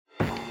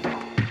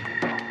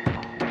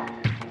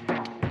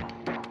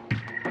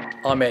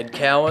I'm Ed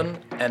Cowan,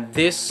 and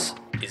this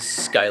is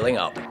Scaling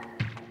Up.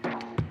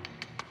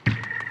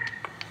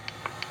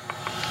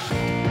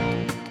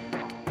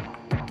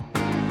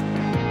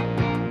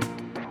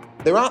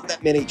 There aren't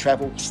that many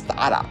travel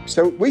startups.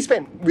 So we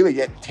spent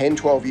really 10,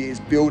 12 years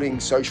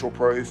building social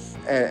proof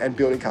and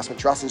building customer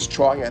trust and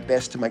trying our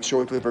best to make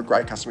sure we deliver a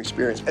great customer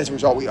experience. As a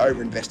result, we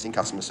overinvest in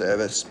customer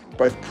service,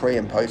 both pre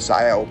and post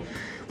sale,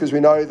 because we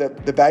know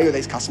that the value of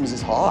these customers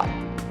is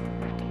high.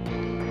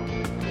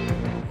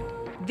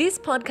 This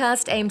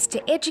podcast aims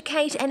to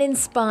educate and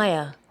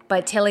inspire by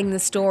telling the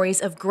stories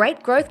of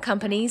great growth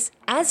companies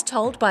as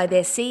told by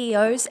their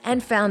CEOs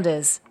and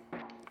founders.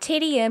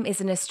 TDM is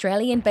an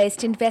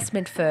Australian-based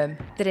investment firm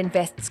that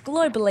invests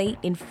globally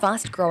in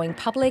fast-growing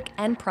public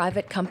and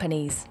private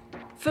companies.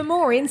 For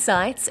more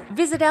insights,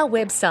 visit our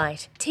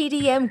website,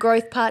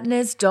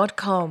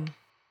 tdmgrowthpartners.com.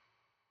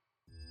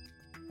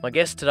 My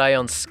guest today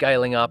on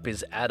Scaling Up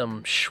is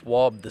Adam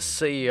Schwab, the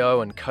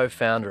CEO and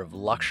co-founder of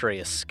Luxury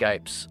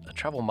Escapes, a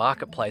travel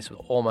marketplace with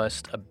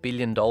almost $1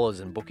 billion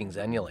in bookings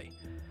annually.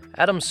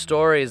 Adam's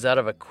story is that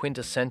of a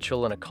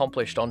quintessential and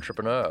accomplished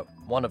entrepreneur,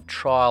 one of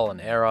trial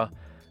and error,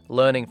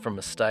 learning from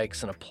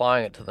mistakes and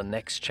applying it to the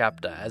next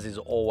chapter as is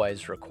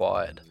always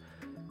required.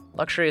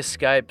 Luxury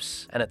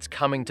Escapes and its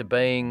coming to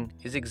being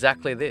is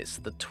exactly this,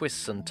 the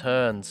twists and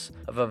turns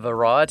of a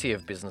variety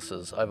of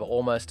businesses over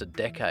almost a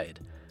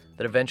decade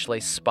that eventually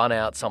spun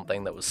out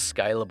something that was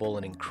scalable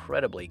and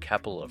incredibly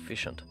capital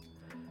efficient.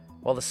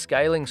 While the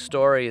scaling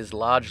story is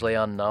largely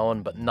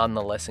unknown but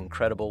nonetheless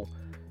incredible,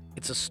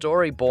 it's a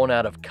story born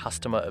out of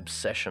customer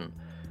obsession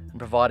and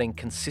providing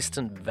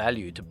consistent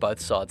value to both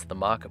sides of the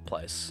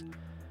marketplace.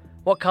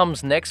 What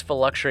comes next for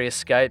Luxury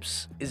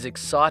Escapes is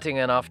exciting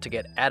enough to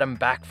get Adam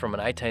back from an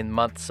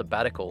 18-month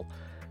sabbatical,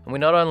 and we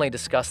not only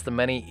discuss the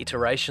many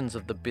iterations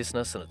of the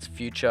business and its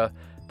future,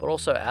 but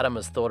also Adam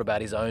has thought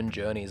about his own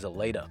journey as a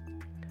leader.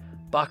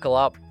 Buckle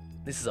up,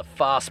 this is a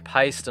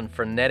fast-paced and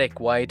frenetic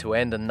way to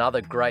end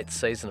another great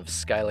season of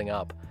Scaling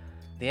Up.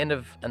 The end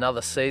of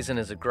another season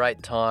is a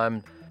great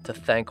time to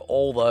thank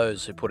all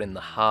those who put in the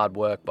hard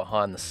work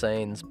behind the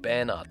scenes,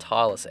 Ben, our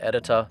tireless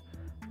editor,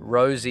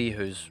 Rosie,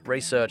 whose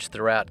research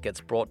throughout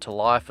gets brought to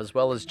life, as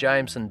well as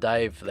James and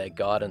Dave for their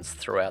guidance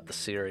throughout the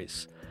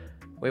series.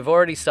 We've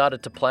already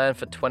started to plan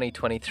for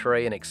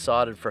 2023 and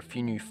excited for a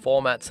few new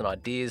formats and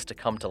ideas to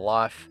come to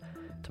life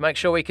to make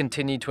sure we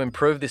continue to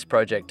improve this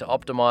project to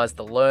optimise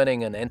the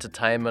learning and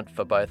entertainment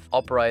for both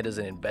operators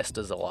and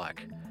investors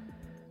alike.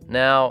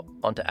 Now,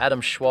 on to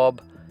Adam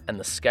Schwab and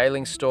the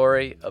scaling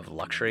story of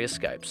Luxury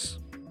Escapes.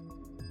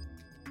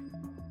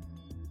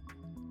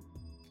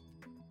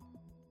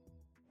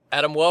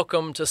 Adam,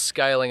 welcome to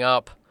Scaling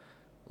Up.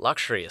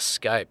 Luxury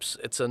Escapes.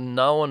 It's a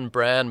known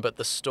brand, but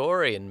the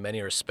story in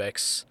many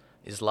respects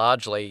is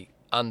largely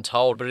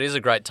untold, but it is a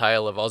great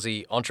tale of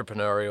Aussie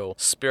entrepreneurial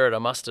spirit. I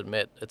must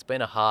admit, it's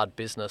been a hard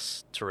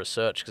business to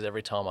research because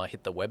every time I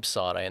hit the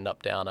website, I end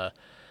up down a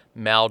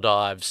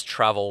Maldives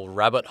travel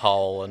rabbit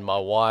hole and my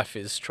wife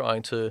is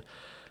trying to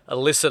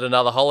elicit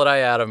another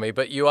holiday out of me.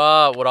 But you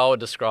are what I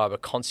would describe a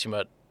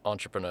consummate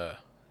entrepreneur.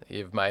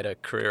 You've made a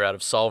career out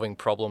of solving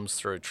problems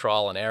through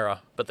trial and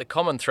error, but the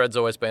common thread's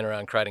always been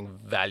around creating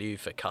value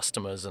for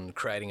customers and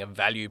creating a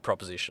value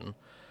proposition.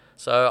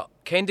 So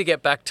keen to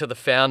get back to the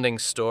founding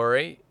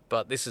story,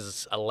 but this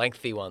is a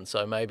lengthy one,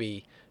 so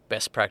maybe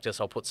best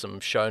practice, I'll put some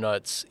show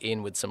notes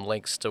in with some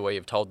links to where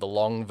you've told the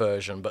long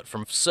version, but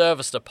from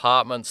serviced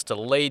apartments to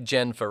lead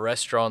gen for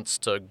restaurants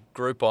to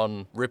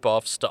Groupon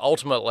rip-offs to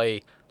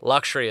ultimately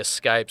Luxury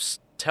Escapes.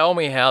 Tell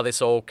me how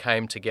this all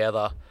came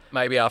together.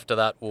 Maybe after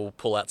that, we'll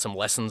pull out some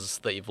lessons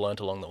that you've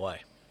learnt along the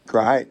way.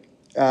 Great.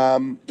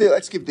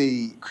 Let's give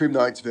the Crib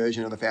Notes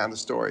version of the founder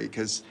story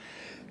because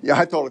I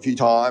had told it a few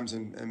times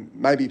and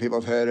maybe people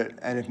have heard it,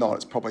 and if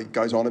not, it probably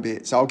goes on a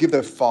bit. So I'll give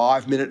the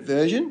 5-minute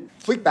version.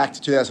 Flick back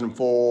to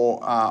 2004.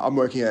 I'm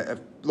working at a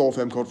law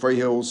firm called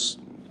Freehills.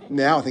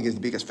 Now I think is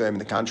the biggest firm in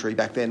the country.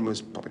 Back then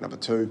was probably number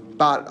 2.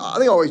 But I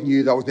think I always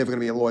knew that I was never going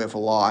to be a lawyer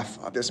for life.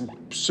 There's some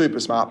super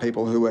smart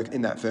people who work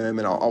in that firm,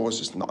 and I was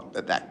just not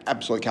at that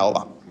absolute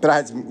calibre. But I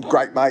had some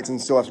great mates and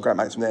still have some great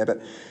mates from there.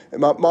 But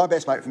my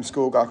best mate from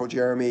school, a guy called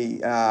Jeremy,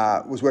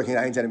 was working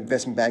at ANZ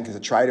Investment Bank as a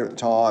trader at the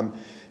time.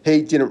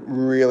 He didn't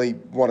really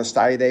want to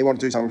stay there. He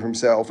wanted to do something for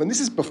himself. And this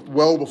is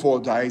well before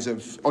the days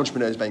of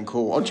entrepreneurs being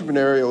cool.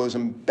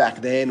 Entrepreneurialism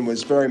back then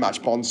was very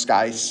much bon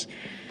scase.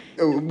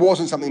 It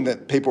wasn't something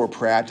that people were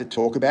proud to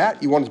talk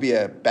about. You wanted to be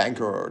a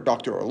banker or a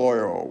doctor or a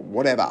lawyer or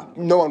whatever.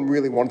 No one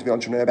really wanted to be an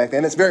entrepreneur back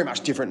then. It's very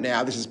much different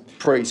now. This is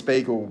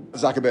pre-Spiegel,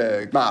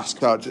 Zuckerberg, Musk.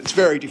 So it's a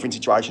very different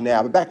situation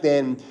now. But back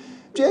then,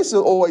 Jess has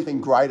always been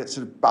great at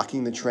sort of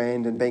bucking the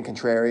trend and being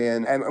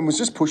contrarian and was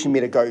just pushing me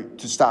to go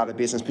to start a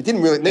business. But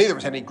neither of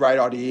us had any great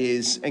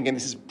ideas. And again,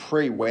 this is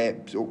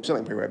pre-web, or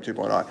certainly pre-web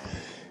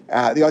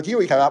 2.0. The idea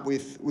we came up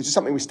with was just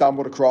something we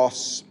stumbled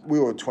across.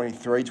 We were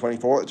 23,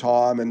 24 at the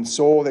time and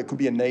saw there could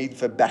be a need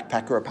for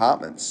backpacker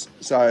apartments.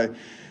 So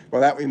Well,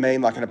 that would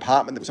mean like an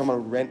apartment that someone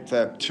would rent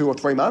for 2 or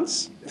 3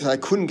 months. So they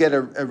couldn't get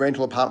a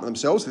rental apartment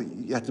themselves. So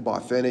you had to buy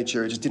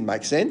furniture. It just didn't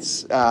make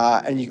sense.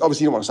 And you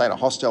obviously don't want to stay in a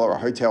hostel or a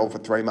hotel for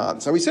 3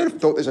 months. So we sort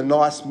of thought there's a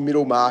nice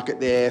middle market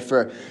there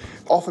for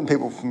often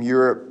people from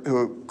Europe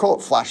who call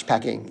it flash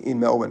packing in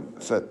Melbourne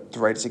for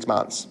 3 to 6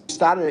 months.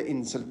 Started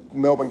in sort of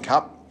Melbourne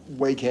Cup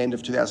weekend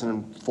of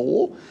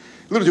 2004.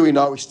 Little do we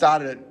know, we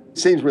started it.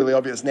 Seems really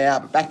obvious now,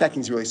 but backpacking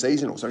is really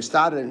seasonal. So we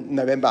started in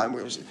November and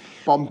we were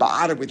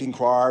bombarded with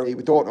inquiry.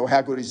 We thought,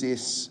 how good is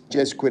this?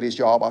 Jez quit his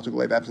job after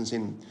leave of absence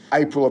in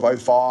April of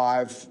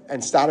 2005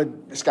 and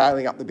started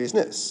scaling up the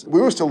business.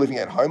 We were still living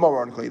at home,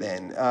 ironically,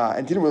 then,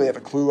 and didn't really have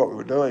a clue what we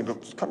were doing,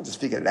 but kind of just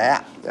figured it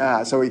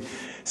out. So we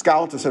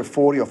scaled to sort of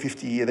 40 or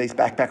 50 of these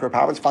backpacker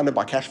apartments funded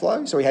by cash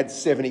flow. So we had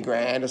 70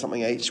 grand or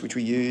something each, which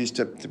we used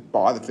to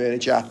buy the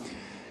furniture,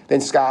 then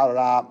scaled it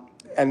up,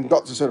 and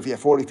got to sort of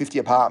 40, 50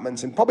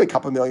 apartments and probably a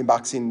couple of $1 million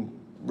in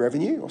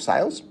revenue or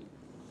sales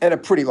and a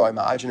pretty low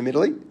margin,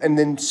 admittedly. And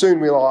then soon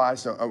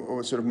realised,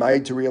 or sort of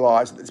made to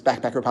realise that this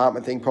backpacker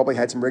apartment thing probably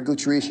had some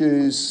regulatory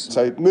issues.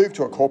 So moved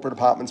to a corporate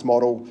apartments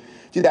model,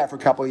 did that for a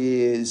couple of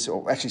years,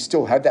 or actually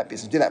still had that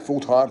business, did that full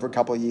time for a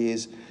couple of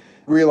years.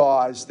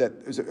 Realised that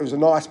it was a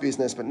nice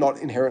business, but not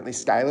inherently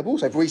scalable.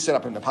 So if we set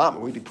up an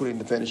apartment, we'd be putting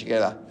the furniture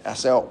together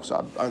ourselves.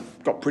 So I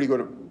got pretty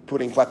good at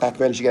putting flat pack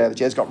furniture together.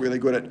 Jez got really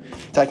good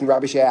at taking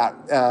rubbish out,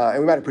 and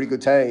we made a pretty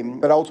good team.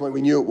 But ultimately,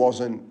 we knew it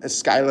wasn't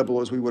as scalable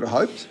as we would have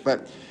hoped.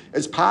 But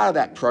as part of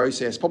that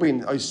process, probably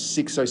in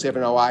 06,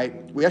 07, 08,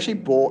 we actually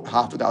bought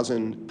half a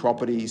dozen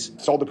properties,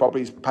 sold the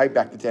properties, paid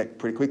back the debt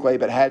pretty quickly,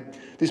 but had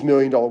this $1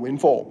 million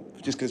windfall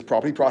just because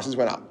property prices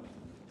went up.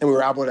 And we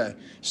were able to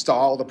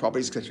style the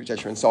properties,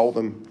 etc., and sold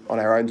them on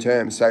our own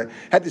terms. So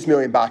had this $1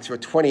 million, we were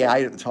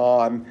 28 at the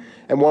time,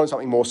 and wanted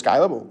something more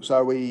scalable.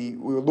 So we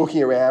were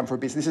looking around for a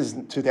business. This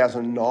is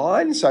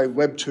 2009, so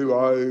Web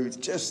 2.0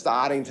 just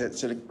starting to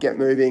sort of get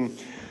moving.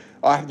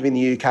 I happened to be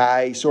in the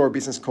UK, saw a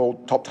business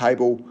called Top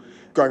Table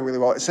going really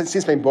well. It's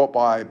since been bought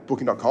by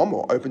Booking.com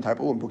or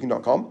OpenTable and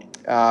Booking.com.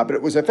 But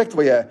it was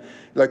effectively a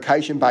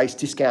location-based,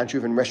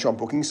 discount-driven restaurant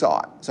booking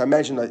site. So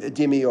imagine a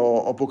Dimmy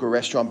or book a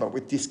restaurant, but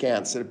with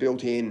discounts that are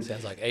built in.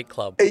 Sounds like Eat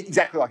Club.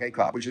 Exactly like Eat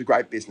Club, which is a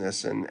great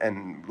business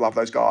and love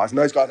those guys. And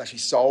those guys actually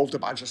solved a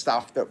bunch of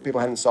stuff that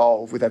people hadn't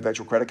solved with their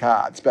virtual credit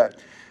cards. But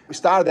we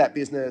started that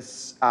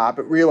business,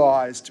 but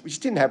realised we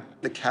just didn't have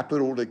the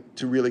capital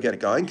to really get it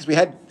going because we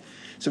had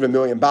sort of $1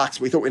 million.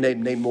 We thought we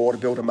need more to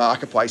build a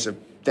marketplace of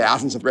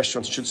thousands of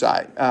restaurants, I should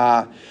say.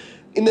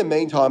 In the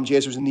meantime,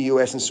 Jez was in the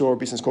US and saw a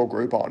business called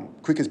Groupon,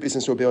 quickest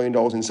business to $1 billion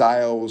in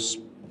sales,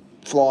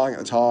 flying at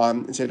the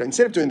time, and said,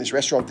 instead of doing this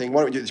restaurant thing,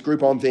 why don't we do this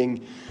Groupon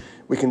thing?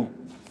 We can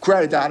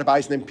create a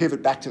database and then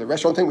pivot back to the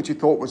restaurant thing, which we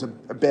thought was a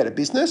better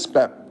business,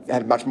 but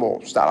had much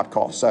more startup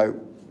costs. So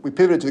we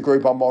pivoted to the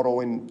Groupon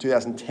model in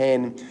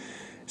 2010,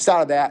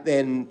 started that,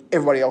 then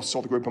everybody else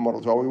saw the Groupon model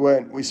as well.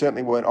 We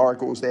certainly weren't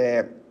oracles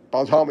there.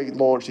 By the time we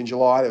launched in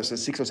July, there was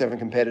 6 or 7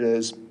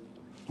 competitors.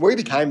 We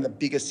became the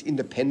biggest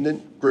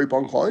independent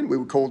Groupon clone. We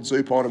were called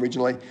Zoopon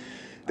originally.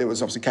 There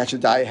was obviously Catch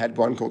of the Day had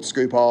one called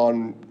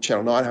Scoopon,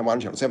 Channel 9 had one,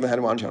 Channel 7 had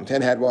one, Channel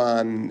 10 had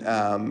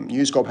one,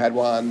 News Corp had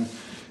one.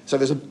 So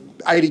there's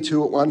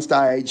 82 at one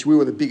stage. We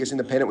were the biggest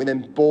independent. We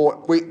then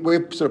we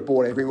sort of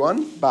bought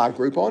everyone, bar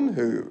Groupon,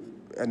 who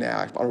are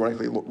now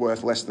ironically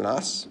worth less than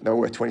us. They were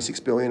worth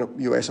 $26 billion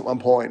US at one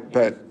point.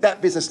 But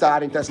that business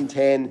started in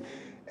 2010.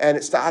 And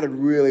it started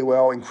really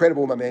well,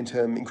 incredible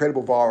momentum,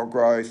 incredible viral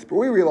growth. But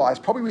we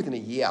realised probably within a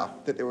year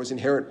that there was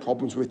inherent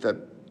problems with the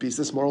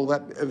business model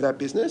of that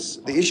business.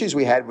 The issues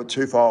we had were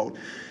twofold.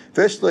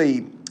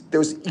 Firstly, there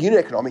was unit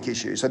economic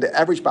issues. So the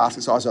average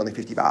basket size was only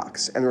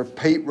 $50, and the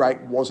repeat rate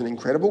wasn't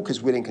incredible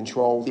because we didn't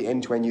control the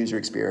end-to-end user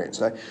experience.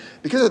 So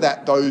because of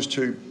that, those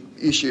two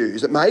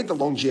issues, it made the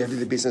longevity of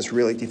the business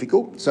really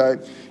difficult. So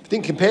I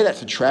think compare that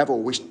to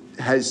travel, which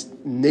has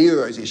neither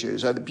of those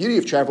issues. So the beauty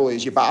of travel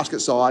is your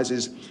basket size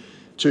is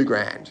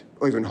 $2,000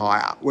 or even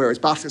higher, whereas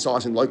basket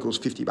size in local is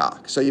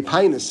 $50. So you're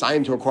paying the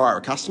same to acquire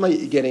a customer,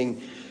 you're getting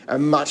a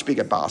much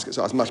bigger basket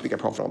size, much bigger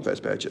profit on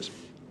first purchase.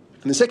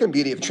 And the second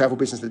beauty of a travel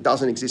business that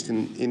doesn't exist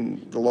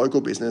in the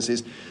local business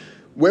is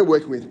we're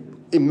working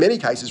with, in many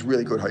cases,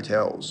 really good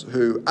hotels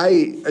who,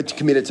 A, are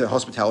committed to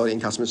hospitality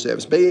and customer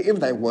service. B, even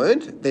if they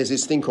weren't, there's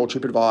this thing called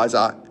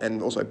TripAdvisor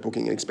and also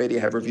Booking and Expedia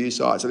have review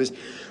sites. So there's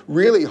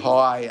really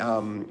high,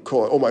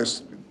 call it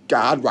almost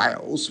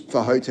guardrails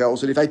for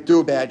hotels that if they do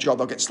a bad job,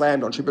 they'll get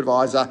slammed on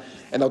TripAdvisor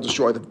and they'll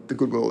destroy the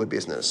goodwill of the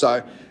business.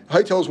 So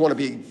hotels want to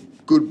be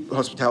good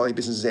hospitality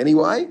businesses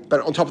anyway,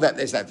 but on top of that,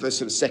 there's that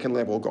sort of second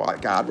level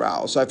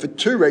guardrail. So for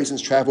two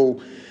reasons,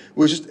 travel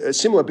was just a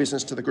similar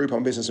business to the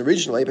Groupon business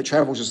originally, but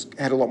travel just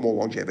had a lot more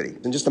longevity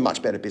and just a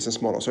much better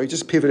business model. So we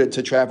just pivoted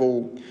to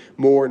travel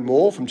more and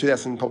more from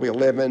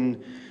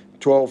 2011,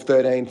 12,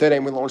 13.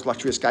 13, we launched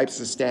Luxury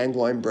Escapes as a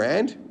standalone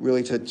brand,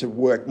 really to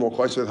work more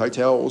closely with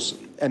hotels,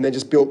 and then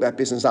just built that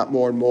business up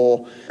more and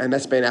more. And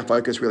that's been our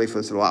focus really for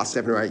the last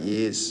 7 or 8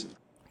 years.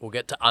 We'll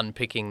get to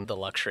unpicking the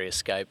Luxury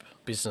Escape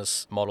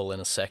business model in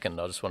a second.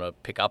 I just want to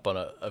pick up on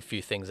a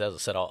few things. As I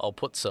said, I'll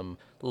put some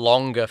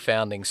longer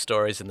founding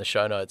stories in the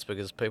show notes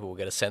because people will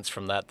get a sense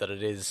from that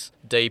it is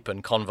deep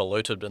and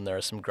convoluted, and there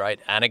are some great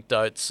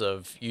anecdotes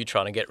of you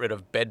trying to get rid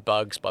of bed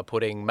bugs by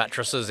putting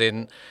mattresses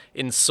in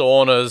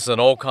saunas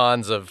and all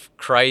kinds of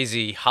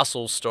crazy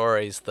hustle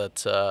stories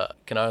that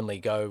can only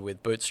go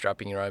with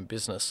bootstrapping your own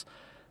business.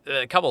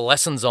 A couple of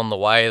lessons on the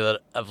way that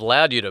have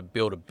allowed you to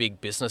build a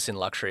big business in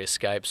Luxury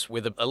Escapes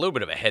with a little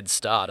bit of a head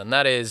start, and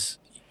that is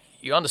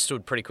you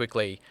understood pretty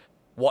quickly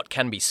what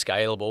can be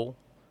scalable.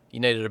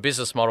 You needed a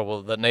business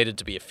model that needed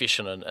to be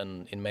efficient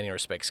and in many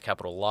respects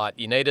capital light.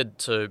 You needed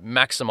to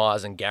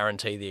maximise and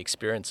guarantee the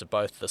experience of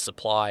both the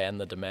supply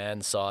and the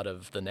demand side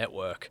of the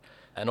network,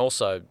 and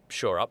also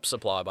shore up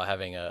supply by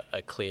having a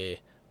clear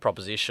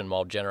proposition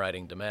while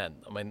generating demand.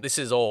 I mean, this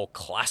is all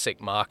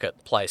classic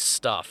marketplace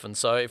stuff. And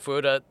so if we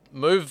were to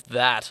move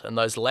that and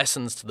those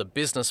lessons to the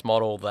business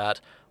model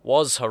that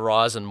was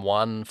Horizon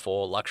 1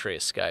 for Luxury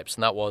Escapes,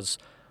 and that was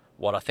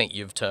what I think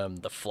you've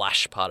termed the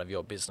flash part of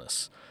your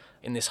business,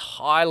 in this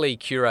highly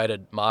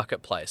curated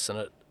marketplace, and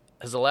it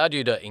has allowed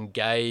you to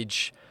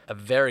engage a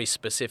very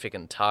specific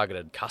and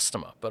targeted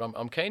customer. But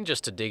I'm keen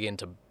just to dig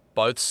into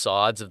both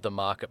sides of the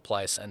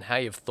marketplace and how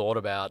you've thought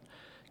about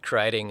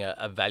creating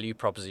a value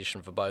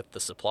proposition for both the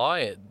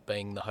supply,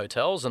 being the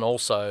hotels, and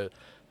also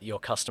your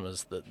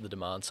customers, the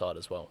demand side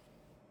as well.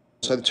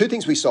 So the two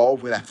things we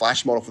solve with our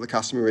flash model for the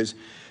customer is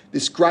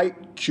this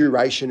great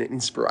curation and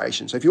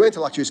inspiration. So if you went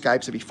to Luxury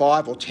Escapes, there'd be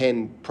 5 or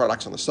 10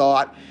 products on the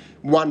site,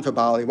 one for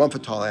Bali, one for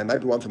Thailand,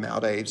 maybe one for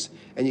Maldives,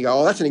 and you go,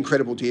 oh, that's an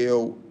incredible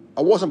deal.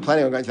 I wasn't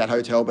planning on going to that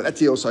hotel, but that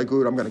deal's so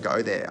good, I'm going to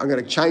go there. I'm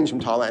going to change from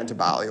Thailand to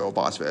Bali or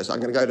vice versa.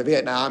 I'm going to go to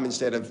Vietnam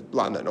instead of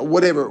London or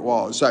whatever it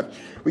was. So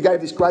we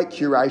gave this great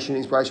curation and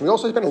inspiration. We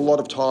also spent a lot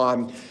of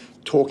time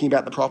talking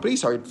about the property.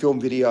 So we'd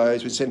film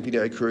videos, we'd send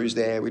video crews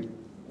there, we'd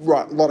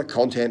write a lot of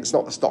content. It's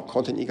not the stock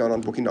content you go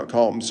on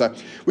booking.com. So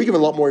we give a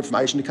lot more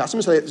information to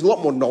customers. So there's a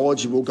lot more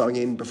knowledgeable going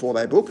in before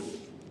they book.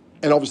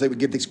 And obviously we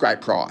give this great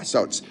price.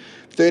 So it's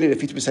 30 to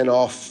 50%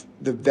 off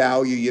the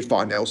value you'd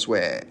find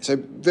elsewhere. So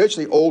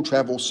virtually all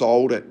travel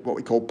sold at what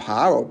we call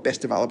par, or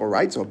best available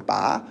rates, or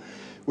bar,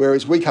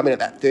 whereas we come in at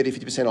that 30,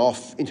 50%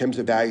 off in terms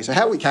of value. So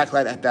how we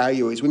calculate that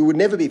value is we would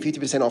never be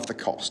 50% off the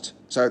cost.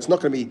 So it's not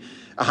going to be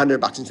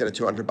 $100 instead of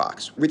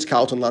 $200.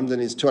 Ritz-Carlton London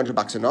is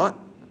 $200 a night.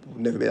 It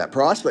will never be that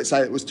price. Let's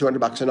say it was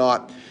 $200 a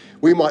night.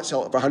 We might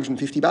sell it for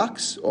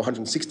 $150 or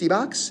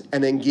 $160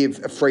 and then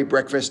give a free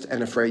breakfast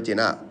and a free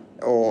dinner,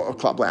 or a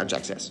club lounge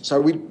access.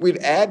 So we'd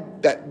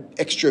add that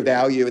extra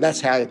value, and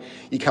that's how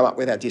you come up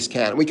with our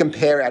discount. We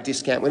compare our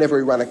discount whenever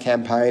we run a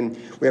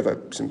campaign. We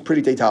have some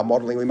pretty detailed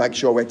modelling. We make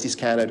sure we're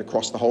discounted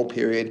across the whole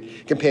period.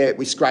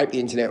 We scrape the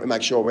internet. We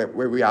make sure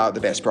where we are at the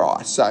best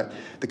price. So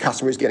the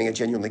customer is getting a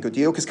genuinely good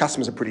deal, because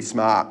customers are pretty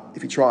smart.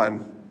 If you try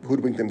and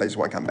hoodwink them, they just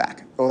won't come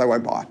back, or they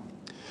won't buy.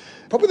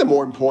 Probably the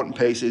more important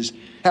piece is,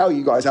 how are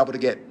you guys able to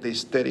get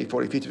this 30,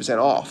 40, 50%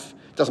 off?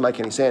 Doesn't make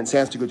any sense,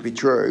 sounds too good to be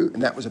true,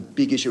 and that was a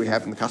big issue we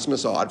have from the customer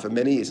side for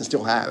many years and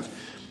still have.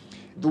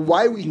 The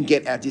way we can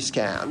get our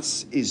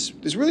discounts is,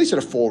 there's really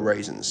sort of 4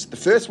 reasons. The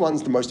first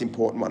one's the most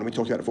important one, and we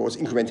talked about it before, is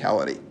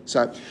incrementality.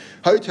 So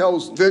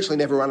hotels virtually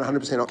never run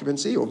 100%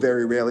 occupancy, or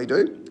very rarely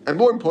do. And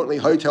more importantly,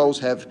 hotels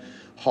have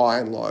high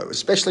and low,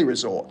 especially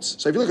resorts.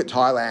 So if you look at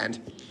Thailand,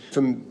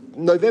 from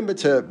November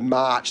to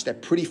March, they're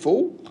pretty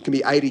full, it can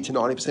be 80 to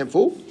 90%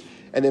 full.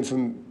 And then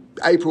from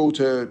April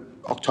to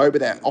October,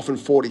 they're often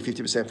 40,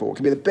 50% full. It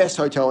can be the best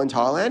hotel in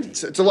Thailand.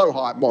 It's a low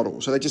hype model,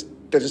 so they just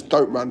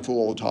don't run full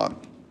all the time.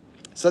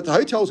 So the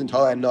hotels in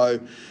Thailand know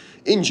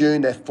in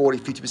June they're 40,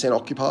 50%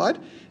 occupied,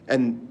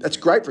 and that's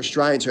great for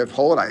Australians who have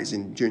holidays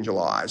in June,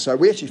 July. So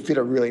we actually fit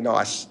a really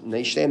nice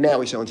niche there. Now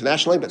we sell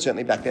internationally, but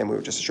certainly back then we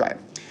were just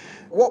Australian.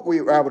 What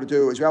we were able to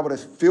do is we're able to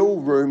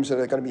fill rooms that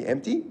are going to be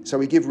empty. So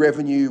we give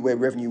revenue where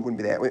revenue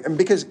wouldn't be there. And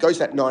because it goes to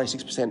that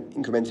 96%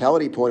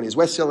 incrementality point, is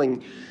we're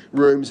selling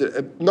rooms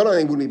that not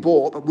only wouldn't be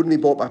bought, but wouldn't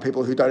be bought by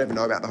people who don't even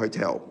know about the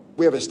hotel.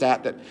 We have a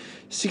stat that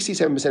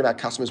 67% of our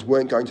customers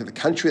weren't going to the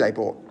country they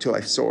bought till they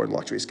saw in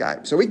Luxury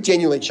Escape. So we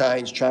genuinely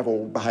change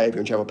travel behaviour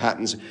and travel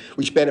patterns,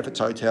 which benefits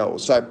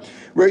hotels. So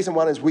reason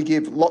one is we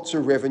give lots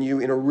of revenue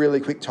in a really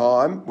quick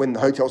time when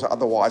the hotels are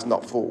otherwise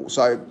not full.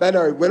 So they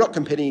know we're not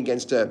competing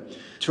against a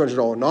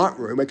 $200 night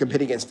room, we're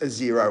competing against a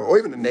zero or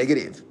even a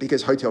negative,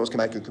 because hotels can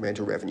make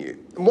incremental revenue.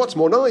 And what's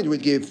more, not only do we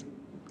give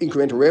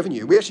incremental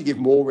revenue, we actually give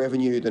more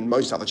revenue than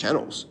most other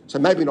channels. So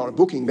maybe not a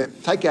booking,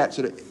 but take out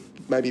sort of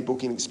maybe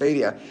Booking,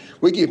 Expedia,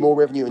 we give more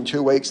revenue in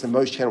 2 weeks than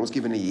most channels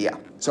give in a year.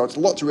 So it's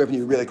lots of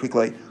revenue really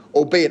quickly,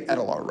 albeit at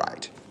a lower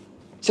rate.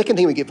 Second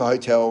thing we give for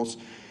hotels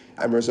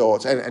and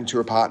resorts and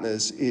tour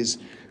partners is,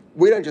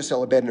 we don't just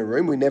sell a bed and a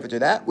room, we never do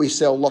that. We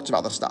sell lots of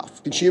other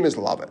stuff. Consumers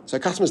love it. So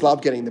customers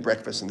love getting the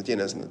breakfast and the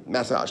dinners and the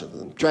massages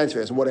and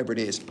transfers and whatever it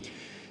is.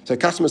 So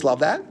customers love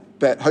that,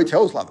 but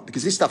hotels love it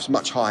because this stuff's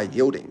much higher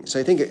yielding. So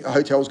you think a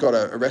hotel's got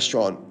a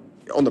restaurant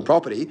on the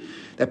property.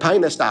 They're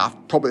paying their staff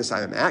probably the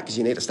same amount because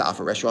you need to staff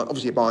a restaurant.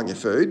 Obviously, you're buying your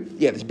food.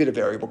 Yeah, there's a bit of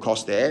variable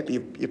cost there. But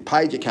you've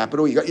paid your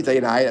capital. You've got your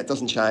D&A. That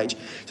doesn't change.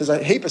 So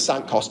there's a heap of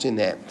sunk cost in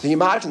there. So your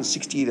margin's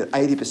 60 to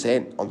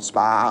 80% on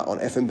spa, on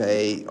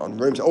F&B, on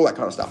rooms, all that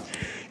kind of stuff.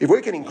 If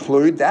we can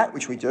include that,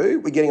 which we do,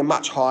 we're getting a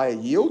much higher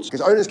yield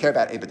because owners care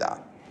about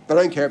EBITDA. They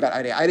don't care about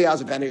ADR. ADR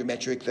is a vanity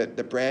metric that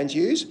the brands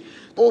use.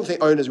 All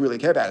the owners really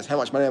care about is how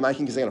much money they're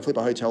making because they're going to flip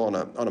a hotel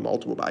on a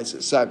multiple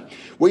basis. So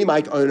we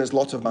make owners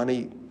lots of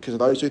money because of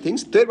those two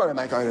things. Third way we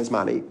make owners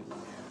money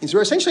is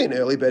we're essentially an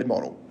early bird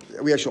model.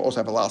 We actually also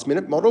have a last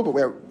minute model,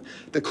 but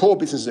the core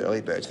business is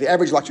early birds. The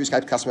average Luxury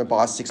Escapes customer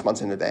buys 6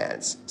 months in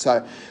advance.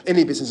 So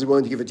any business is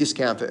willing to give a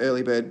discount for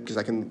early bird because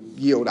they can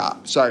yield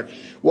up. So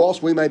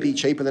whilst we may be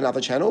cheaper than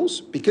other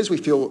channels, because we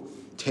feel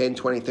 10,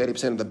 20,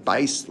 30% of the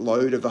base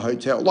load of the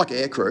hotel, like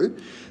Aircrew,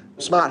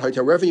 smart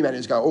hotel revenue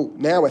managers go, oh,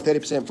 now we're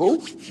 30%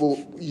 full,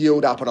 we'll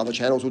yield up on other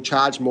channels, we'll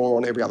charge more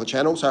on every other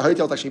channel. So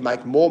hotels actually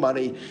make more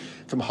money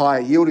from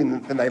higher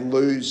yielding than they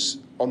lose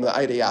on the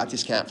ADR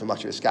discount from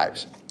Luxury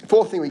Escapes. The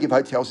fourth thing we give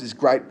hotels is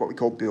great, what we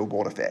call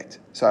billboard effect.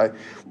 So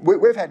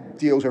we've had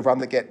deals we've run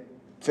that get,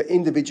 for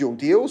individual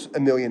deals,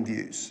 1 million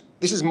views.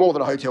 This is more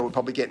than a hotel would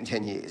probably get in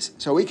 10 years.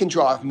 So we can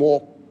drive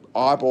more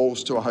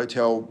eyeballs to a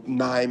hotel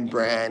name,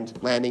 brand,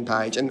 landing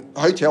page, and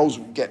hotels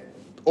get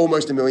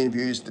almost 1 million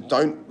views that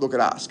don't look at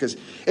us because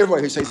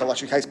everybody who sees the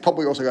Luxury Case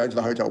probably also goes to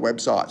the hotel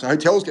website. So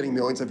hotels getting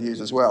millions of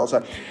views as well.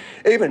 So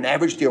even an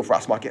average deal for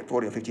us might get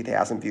 40 or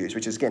 50,000 views,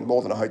 which is, again,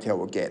 more than a hotel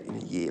will get in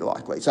a year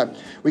likely. So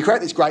we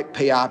create this great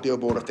PR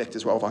billboard effect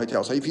as well for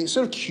hotels. So if you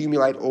sort of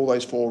accumulate all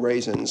those 4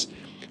 reasons,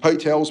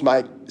 hotels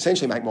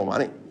essentially make more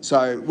money.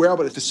 So we're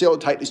able to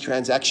facilitate this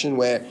transaction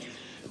where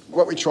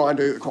what we try and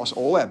do across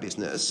all our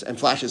business, and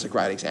Flash is a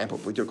great example,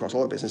 we do across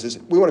all our businesses,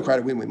 we want to create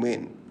a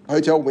win-win-win.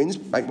 Hotel wins,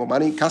 make more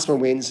money, customer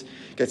wins,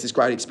 gets this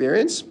great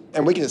experience,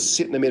 and we can just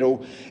sit in the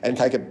middle and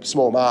take a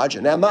small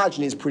margin. Our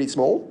margin is pretty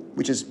small,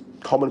 which is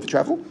common for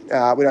travel.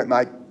 We don't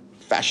make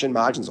fashion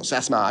margins or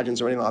SaaS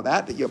margins or anything like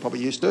that you're probably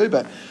used to,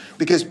 but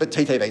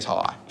TTV is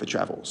high for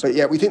travel. So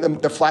yeah, we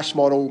think the Flash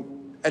model,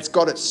 it's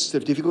got its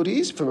sort of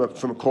difficulties from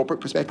a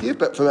corporate perspective,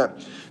 but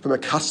from a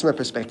customer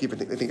perspective,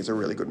 I think it's a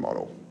really good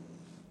model.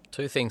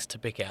 2 things to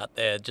pick out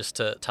there, just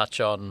to touch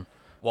on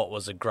what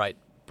was a great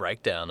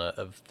breakdown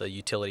of the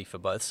utility for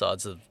both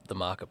sides of the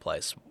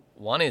marketplace.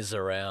 One is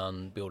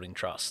around building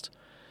trust.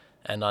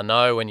 And I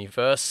know when you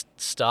first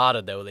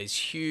started, there were these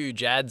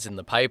huge ads in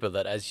the paper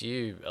that, as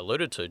you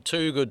alluded to,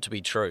 too good to be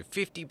true.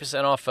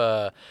 50% off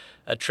a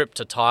trip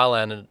to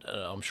Thailand, and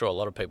I'm sure a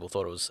lot of people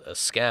thought it was a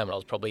scam. And I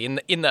was probably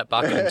in that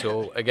bucket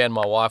until, again,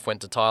 my wife went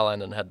to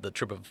Thailand and had the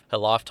trip of her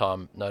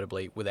lifetime,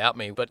 notably without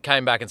me, but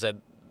came back and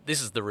said, this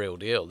is the real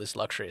deal. This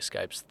Luxury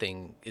Escapes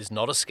thing is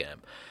not a scam.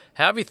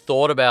 How have you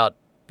thought about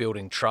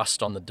building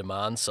trust on the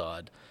demand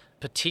side,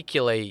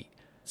 particularly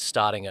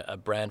starting a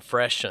brand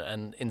fresh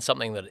and in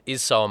something that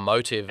is so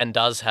emotive and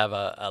does have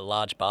a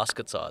large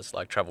basket size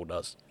like travel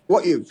does?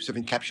 What you've sort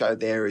of encapsulated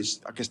there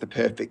is, I guess, the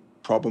perfect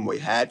problem we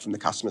had from the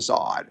customer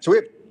side. So we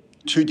have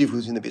 2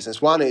 difficulties in the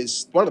business. One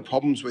of the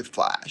problems with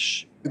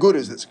Flash. The good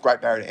is it's a great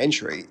barrier to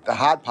entry. The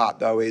hard part,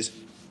 though, is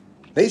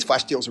these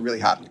Flash deals are really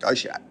hard to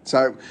negotiate.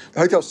 So the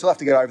hotels still have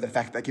to get over the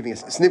fact that they're giving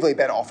us a significantly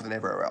better offer than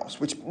everywhere else,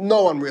 which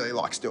no one really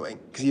likes doing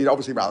because you'd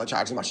obviously rather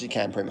charge as much as you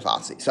can prima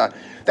facie. So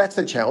that's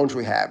the challenge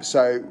we have.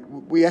 So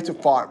we have to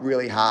fight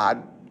really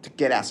hard to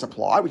get our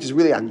supply, which is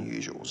really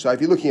unusual. So if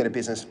you're looking at a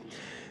business,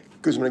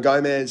 Guzman &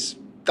 Gomez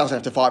doesn't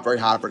have to fight very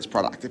hard for its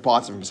product. It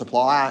buys it from a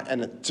supplier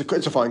and it's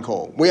a phone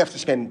call. We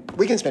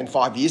can spend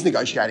 5 years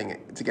negotiating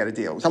it to get a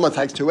deal. Someone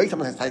takes 2 weeks,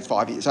 someone takes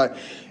 5 years. So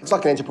it's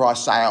like an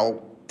enterprise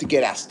sale to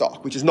get our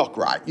stock, which is not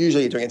great.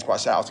 Usually you're doing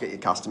enterprise sales to get your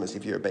customers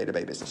if you're a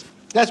B2B business.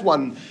 That's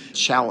one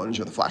challenge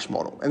of the Flash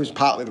model, and it's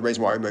partly the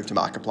reason why we moved to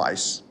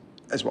Marketplace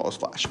as well as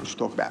Flash, which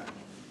we'll talk about.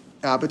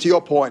 But to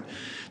your point,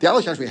 the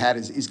other challenge we had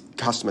is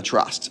customer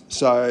trust.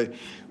 So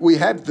we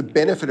have the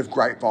benefit of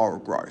great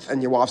viral growth,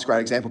 and your wife's a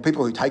great example.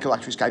 People who take a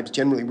Luxury Escapes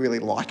generally really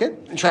like it,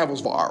 and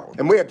travel's viral.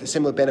 And we have the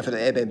similar benefit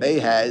that Airbnb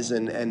has,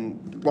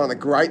 and one of the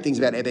great things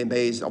about Airbnb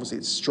is obviously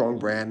it's a strong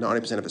brand.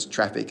 90% of its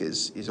traffic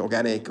is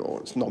organic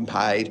or it's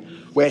non-paid.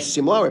 We're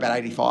similar, we're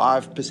about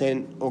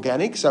 85%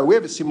 organic. So we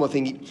have a similar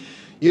thing.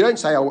 You don't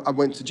say, I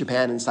went to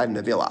Japan and stayed in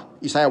a villa.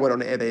 You say, I went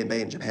on an Airbnb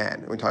in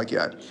Japan or in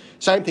Tokyo.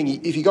 Same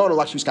thing, if you go on a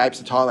Luxury Escapes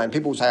to Thailand,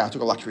 people will say, I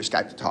took a Luxury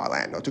Escape to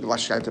Thailand, or I took a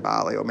Luxury Escape to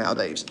Bali or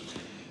Maldives.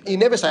 You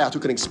never say, I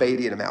took an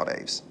Expedia to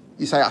Maldives.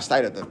 You say, I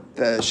stayed at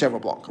the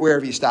Cheval Blanc,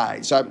 wherever you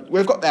stayed. So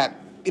we've got that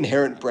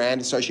inherent brand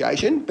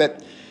association,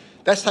 but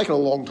that's taken a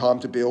long time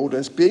to build, and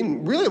it's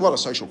been really a lot of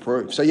social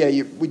proof. So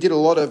yeah, we did a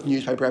lot of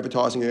newspaper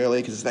advertising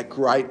early because it's that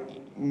great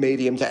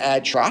medium to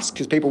add trust,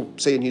 because people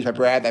see a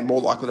newspaper ad, they're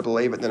more likely to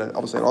believe it than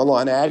obviously an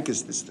online ad,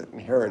 because there's the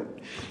inherent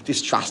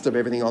distrust of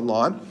everything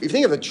online. If you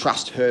think of the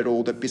trust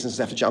hurdle that businesses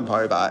have to jump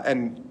over,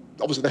 and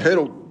obviously the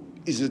hurdle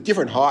is a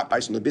different height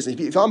based on the business.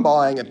 If I'm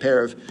buying a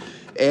pair of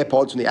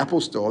AirPods from the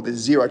Apple store, there's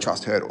zero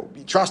trust hurdle.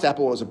 You trust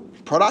Apple as a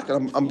product,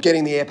 and I'm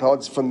getting the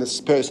AirPods from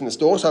this person in the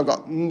store, so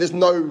there's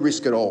no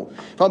risk at all.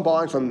 If I'm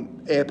buying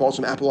AirPods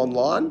from Apple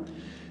online,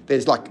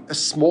 there's like a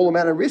small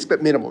amount of risk,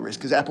 but minimal risk,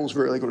 because Apple's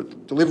really good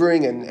at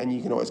delivering, and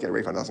you can always get a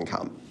refund, it doesn't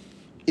come.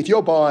 If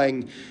you're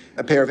buying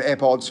a pair of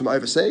AirPods from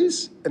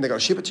overseas and they've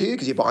got to ship it to you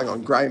because you're buying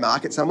on grey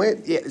market somewhere,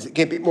 yeah, there's a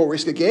bit more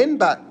risk again,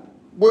 but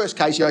worst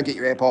case, you don't get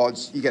your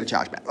AirPods, you get a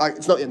chargeback. Like,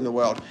 it's not the end of the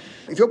world.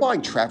 If you're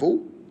buying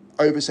travel,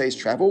 overseas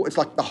travel, it's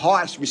like the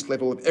highest risk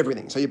level of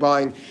everything. So you're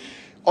buying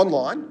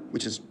online,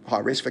 which is high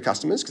risk for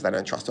customers because they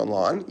don't trust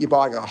online. You're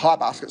buying a high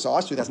basket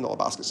size, $2,000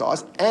 basket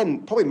size,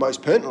 and probably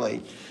most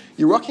pertinently,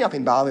 you're rocking up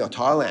in Bali or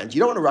Thailand. You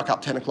don't want to rock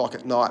up 10 o'clock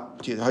at night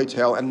to the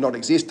hotel and not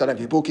exist, don't have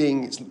your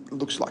booking, it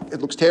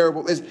looks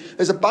terrible.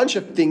 There's a bunch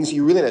of things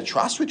you really need to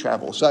trust with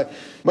travel. So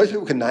most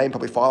people can name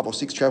probably 5 or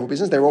 6 travel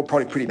businesses. They're all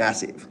probably pretty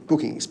massive.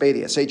 Booking,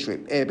 Expedia,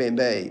 Ctrip,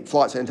 Airbnb,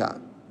 Flight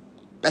Centre.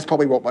 That's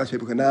probably what most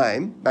people can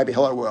name, maybe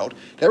Hello World.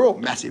 They're all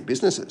massive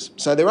businesses.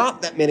 So there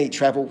aren't that many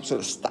travel sort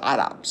of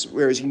startups,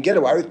 whereas you can get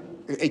away with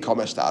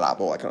e-commerce startup,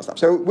 all that kind of stuff.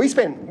 So we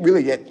spent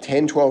really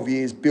 10, 12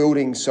 years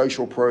building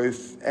social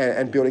proof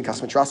and building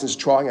customer trust and just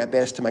trying our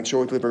best to make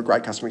sure we deliver a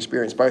great customer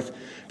experience, both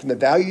from the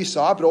value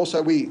side, but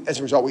also as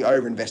a result, we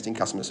overinvest in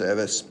customer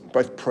service,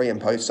 both pre and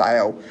post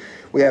sale.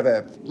 We have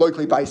a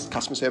locally based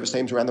customer service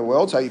teams around the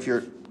world. So if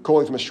you're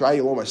calling from Australia,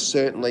 you'll almost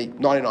certainly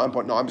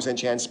 99.9%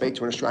 chance speak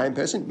to an Australian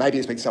person. Maybe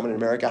you speak to someone in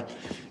America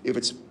if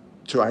it's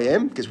 2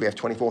 a.m. because we have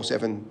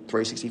 24/7,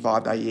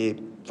 365-day-a-year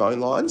phone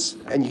lines.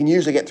 And you can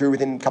usually get through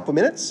within a couple of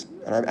minutes.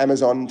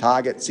 Amazon,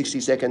 Target,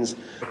 60 seconds,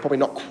 probably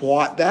not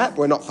quite that, but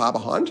we're not far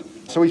behind.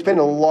 So we spend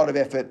a lot of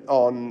effort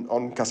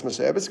on customer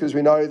service because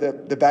we know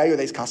that the value of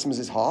these customers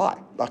is high.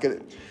 Like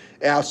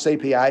our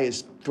CPA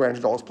is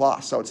 $300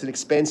 plus, so it's an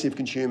expensive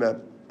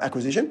consumer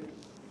acquisition.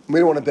 We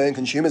don't want to burn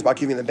consumers by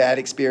giving them a bad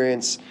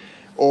experience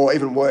or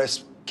even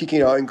worse, kicking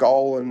your own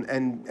goal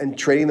and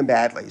treating them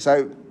badly.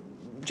 So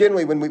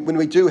generally when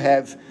we do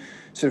have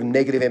sort of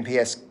negative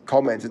NPS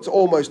comments, it's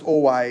almost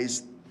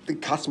always the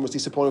customer was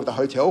disappointed with the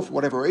hotel for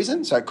whatever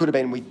reason. So it could have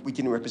been we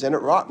didn't represent it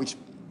right, which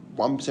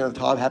 1% of the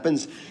time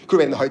happens. Could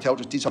have been the hotel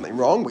just did something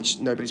wrong, which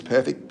nobody's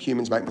perfect.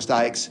 Humans make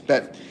mistakes.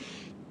 But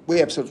we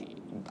have sort of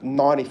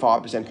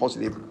 95%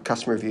 positive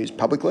customer reviews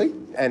publicly,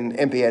 and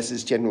NPS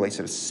is generally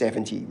sort of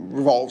 70,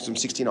 revolves from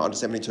 69 to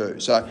 72.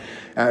 So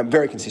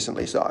very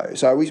consistently so.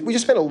 So we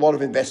just spend a lot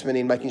of investment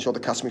in making sure the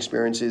customer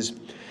experience is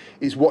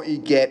what you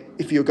get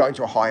if you're going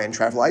to a high-end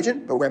travel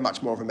agent, but we're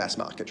much more of a mass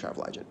market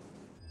travel agent.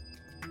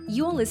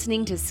 You're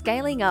listening to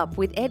Scaling Up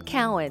with Ed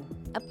Cowan,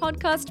 a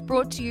podcast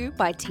brought to you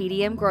by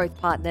TDM Growth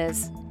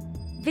Partners.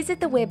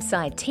 Visit the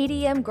website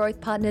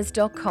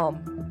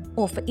tdmgrowthpartners.com,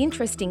 or for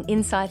interesting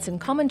insights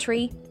and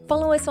commentary,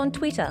 follow us on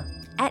Twitter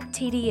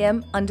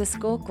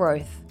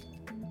 @TDM_growth.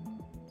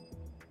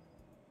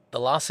 The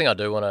last thing I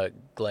do want to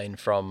glean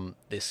from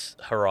this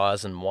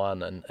Horizon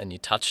 1, and you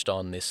touched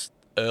on this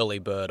early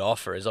bird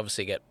offer, is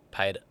obviously get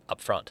paid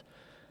upfront.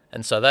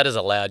 And so that has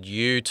allowed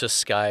you to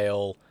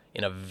scale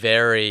in a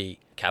very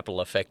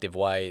capital effective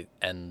way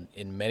and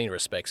in many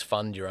respects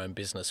fund your own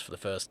business for the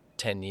first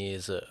 10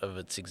 years of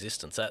its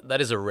existence.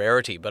 That is a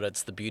rarity, but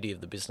it's the beauty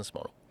of the business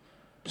model.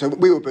 So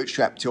we were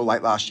bootstrapped till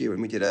late last year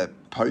when we did a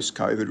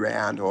post-COVID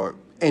round or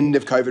end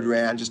of COVID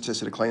round just to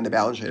sort of clean the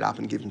balance sheet up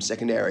and give them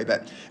secondary,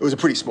 but it was a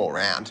pretty small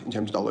round in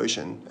terms of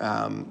dilution.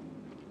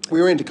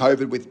 We were into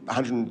COVID with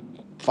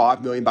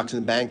 $105 million in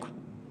the bank.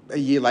 A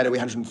year later, we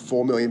had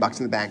 $104 million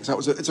in the bank. So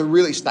it's a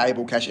really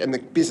stable cash, and the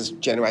business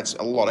generates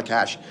a lot of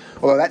cash.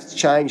 Although that's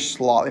changed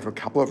slightly for a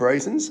couple of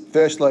reasons.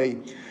 Firstly,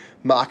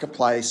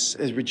 Marketplace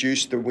has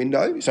reduced the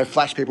window. So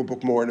Flash people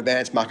book more in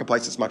advance.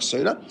 Marketplace is much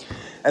sooner.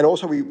 And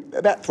also,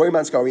 about 3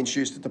 months ago, we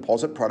introduced a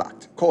deposit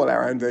product. Call it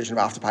our own version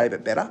of Afterpay,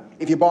 but better.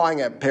 If you're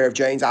buying a pair of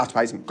jeans,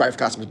 Afterpay is great for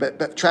customers,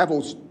 but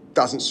Travels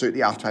doesn't suit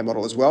the Afterpay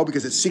model as well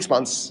because it's 6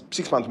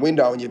 month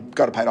window and you've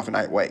got to pay it off in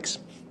 8 weeks.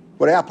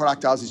 What our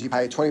product does is you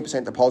pay a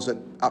 20% deposit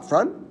up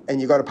front and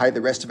you've got to pay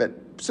the rest of it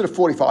sort of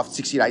 45 to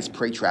 60 days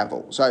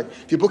pre-travel. So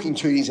if you're booking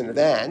 2 years in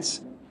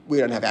advance, we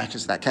don't have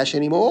access to that cash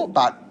anymore,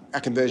 but our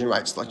conversion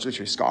rates like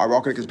literally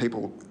skyrocketed because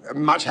people are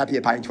much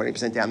happier paying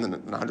 20% down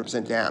than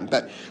 100% down,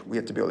 but we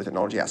have to build the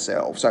technology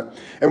ourselves. So,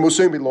 and we'll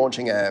soon be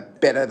launching a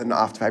better than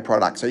Afterpay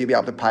product. So you'll be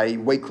able to pay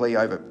weekly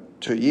over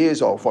 2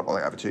 years or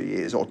fortnightly over 2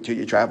 years or 2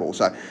 year travel.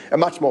 So a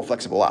much more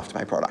flexible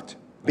Afterpay product.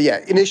 But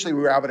yeah, initially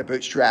we were able to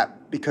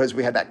bootstrap because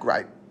we had that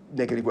great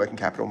negative working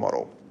capital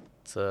model.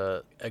 It's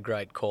a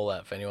great call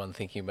out for anyone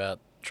thinking about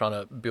trying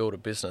to build a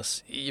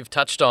business. You've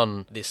touched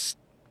on this,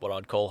 what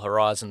I'd call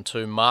Horizon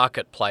 2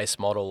 marketplace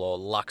model or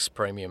Lux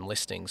premium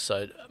listings.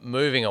 So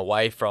moving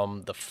away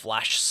from the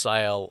flash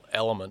sale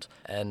element,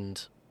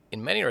 and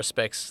in many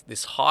respects,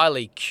 this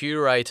highly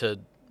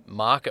curated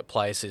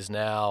marketplace is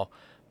now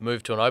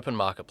moved to an open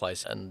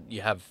marketplace, and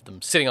you have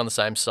them sitting on the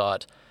same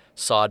site,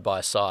 side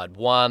by side.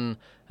 One,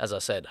 as I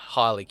said,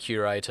 highly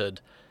curated,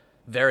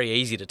 very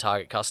easy to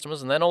target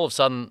customers. And then all of a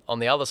sudden, on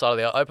the other side of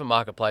the open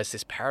marketplace,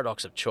 this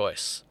paradox of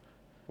choice,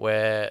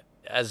 where,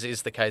 as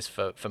is the case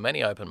for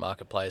many open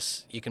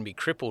marketplace, you can be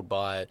crippled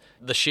by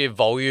the sheer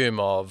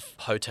volume of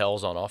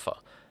hotels on offer.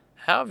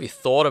 How have you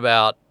thought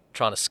about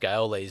trying to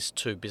scale these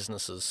two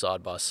businesses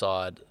side by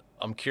side?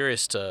 I'm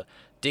curious to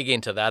dig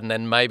into that, and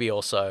then maybe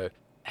also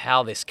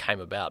how this came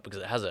about, because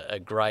it has a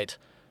great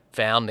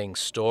founding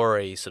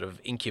story, sort of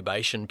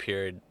incubation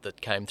period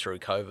that came through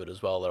COVID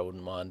as well that I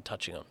wouldn't mind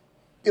touching on.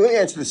 Let me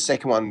answer the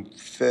second one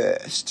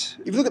first.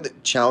 If you look at the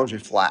challenge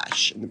with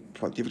Flash and the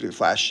productivity of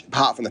Flash,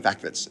 apart from the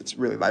fact that it's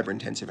really labour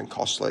intensive and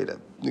costly to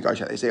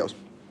negotiate these deals,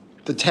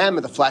 the TAM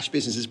of the Flash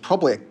business is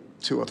probably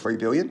 2 or 3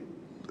 billion,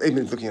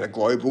 even looking at a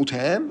global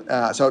TAM.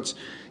 So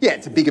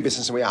it's a bigger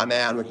business than we are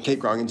now, and we can keep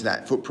growing into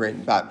that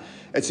footprint, but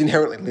it's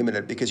inherently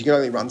limited because you can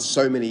only run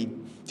so many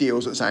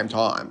deals at the same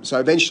time. So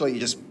eventually you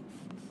just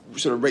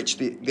sort of reach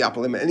the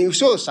upper limit. And you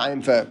saw the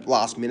same for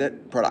last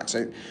minute products.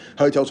 So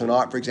Hotel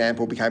Tonight, for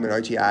example, became an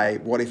OTA.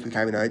 What If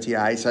became an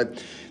OTA. So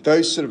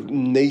those sort of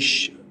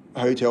niche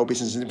hotel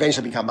businesses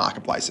eventually become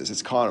marketplaces.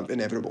 It's kind of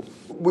inevitable.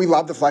 We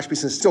love the Flash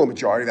business, still a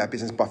majority of our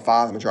business, by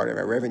far the majority of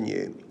our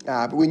revenue.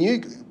 But we knew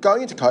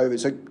going into COVID,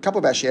 so a couple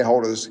of our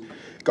shareholders,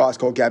 guys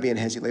called Gabby and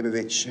Hezi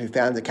Leibovich, who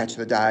founded Catch of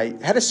the Day,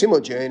 had a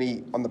similar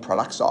journey on the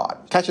product side.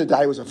 Catch of the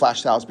Day was a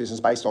flash sales business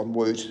based on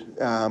Woot,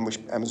 which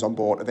Amazon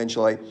bought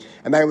eventually.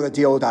 And they were the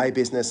deal a day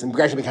business and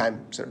gradually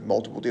became sort of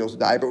multiple deals a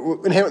day, but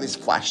were inherently this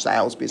flash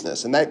sales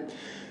business. And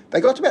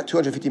they got to about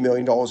 $250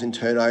 million in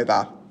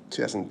turnover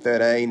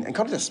 2013 and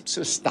kind of just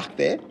sort of stuck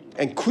there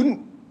and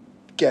couldn't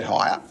get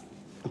higher.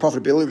 The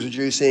profitability was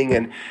reducing,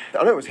 and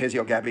I know it was Hezi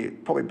or Gabby,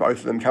 probably both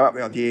of them, came up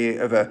with the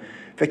idea of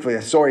effectively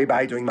they saw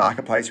eBay doing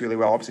marketplace really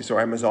well, obviously saw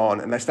Amazon,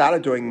 and they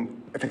started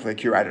doing effectively a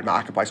curated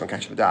marketplace on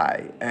Catch of the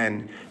Day.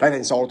 And they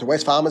then sold it to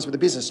Wesfarmers with a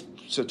business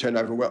sort of turned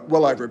over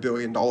well over $1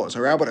 billion. So they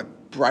were able to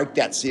break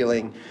that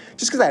ceiling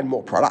just because they had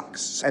more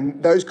products.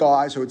 And those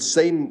guys who had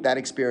seen that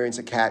experience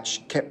at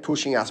Catch kept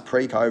pushing us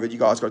pre-COVID, you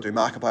guys got to do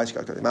marketplace, you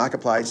guys got to do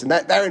marketplace. And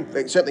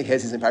certainly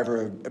Hez is in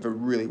favour of a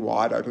really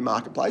wide open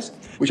marketplace,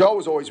 which I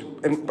was always,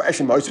 and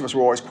actually most of us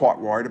were always quite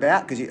worried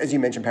about, because as you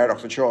mentioned,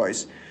 paradox of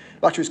choice.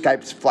 Luxury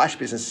Escape's Flash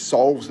business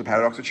solves the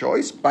paradox of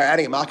choice. By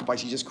adding a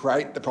marketplace, you just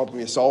create the problem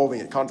you're solving.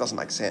 It kind of doesn't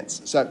make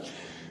sense. So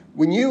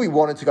we knew we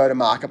wanted to go to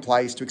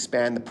marketplace to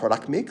expand the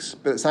product mix,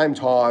 but at the same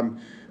time,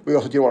 we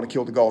also didn't want to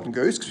kill the golden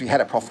goose because we had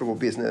a profitable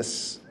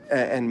business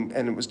and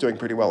it was doing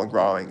pretty well and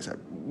growing. So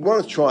we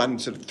wanted to try and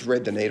sort of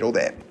thread the needle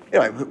there.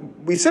 Anyway,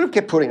 we sort of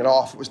kept putting it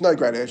off. It was no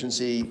great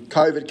urgency.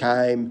 COVID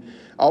came.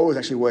 I was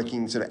actually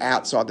working sort of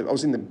outside. I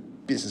was in the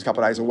business a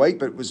couple of days a week,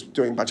 but was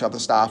doing a bunch of other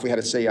stuff. We had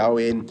a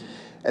CEO in.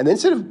 And then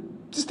sort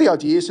of just the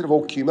ideas sort of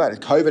all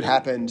accumulated. COVID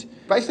happened.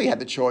 Basically had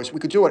the choice. We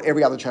could do what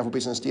every other travel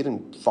business did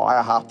and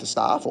fire half the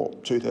staff or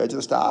 2/3 of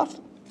the staff.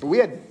 But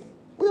we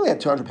only had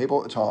 200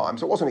 people at the time,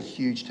 so it wasn't a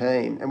huge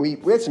team. And we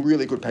had some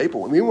really good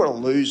people, and we didn't want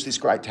to lose this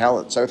great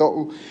talent. So I thought,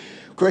 well,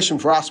 the question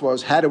for us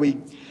was, how do we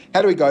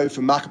go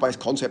from marketplace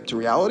concept to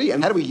reality,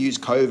 and how do we use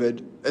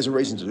COVID as a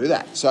reason to do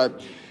that? So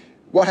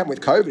what happened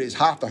with COVID is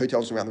half the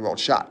hotels around the world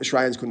shut.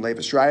 Australians couldn't leave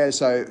Australia,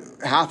 so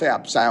half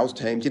our sales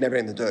team didn't have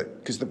anything to do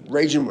because the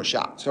region was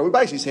shut. So we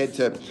basically said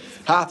to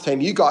half the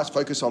team, you guys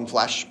focus on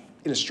Flash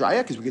in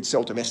Australia because we could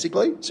sell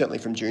domestically, certainly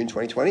from June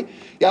 2020.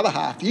 The other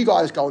half, you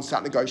guys go and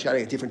start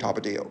negotiating a different type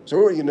of deal. So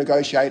we're going to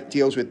negotiate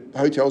deals with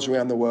hotels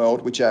around the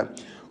world which are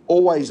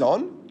always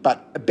on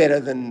but better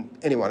than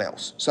anyone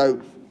else. So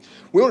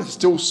we wanted to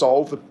still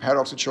solve the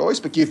paradox of choice,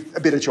 but give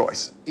a bit of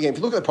choice. Again, if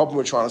you look at the problem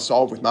we're trying to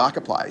solve with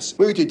Marketplace,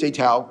 we would do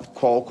detailed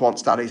quant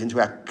studies into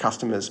our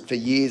customers for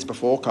years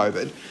before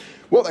COVID.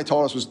 What they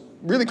told us was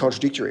really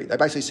contradictory. They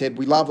basically said,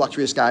 we love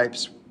Luxury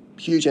Escapes,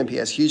 huge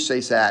NPS, huge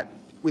CSAT,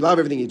 we love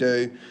everything you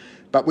do,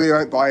 but we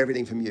don't buy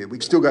everything from you. We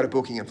still go to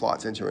Booking and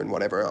Flight Centre and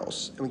whatever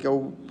else. And we go,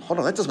 well, hold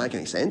on, that doesn't make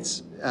any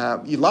sense.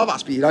 You love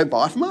us, but you don't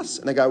buy from us?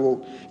 And they go,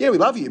 well, yeah, we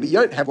love you, but you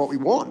don't have what we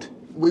want.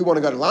 We want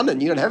to go to London,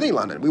 you don't have any in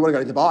London. We want to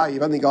go to Dubai,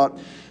 you've only got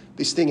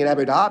this thing in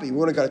Abu Dhabi. We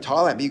want to go to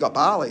Thailand, but you've got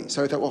Bali.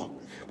 So we thought, well,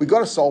 we've got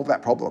to solve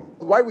that problem.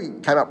 The way we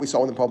came up with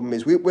solving the problem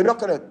is we're not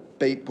going to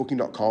beat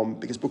Booking.com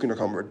because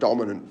Booking.com are a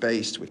dominant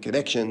beast with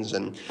connections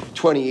and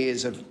 20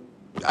 years of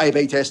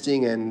A/B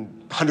testing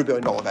and $100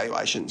 billion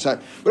valuation. So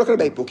we're not going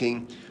to beat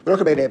Booking. We're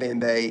not going to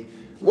beat Airbnb.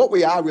 What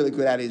we are really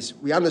good at is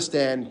we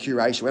understand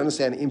curation. We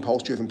understand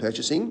impulse-driven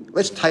purchasing.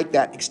 Let's take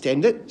that,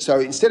 extend it. So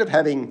instead of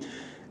having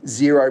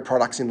 0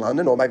 products in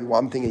London or maybe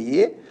one thing a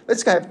year,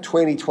 let's go have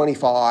 20,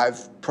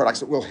 25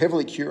 products that we'll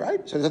heavily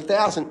curate. So there's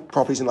 1,000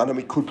 properties in London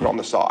we could put on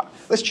the site.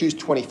 Let's choose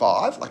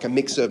 25, like a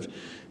mix of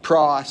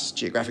price,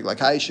 geographic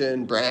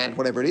location, brand,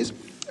 whatever it is.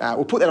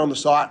 We'll put that on the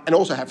site and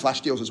also have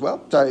flash deals as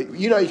well. So,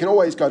 you can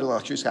always go to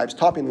Luxury Escapes,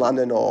 type in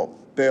London or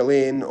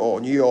Berlin or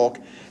New York,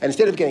 and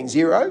instead of getting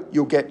 0,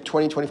 you'll get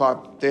 20,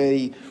 25,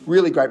 30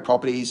 really great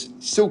properties,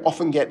 still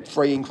often get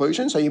free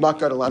inclusion. So you might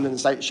go to London and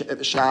stay at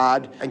the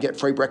Shard and get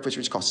free breakfast,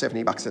 which costs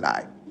 $70 a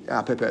day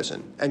per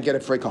person, and get a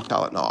free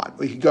cocktail at night.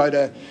 We could go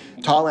to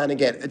Thailand and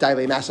get a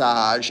daily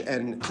massage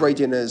and 3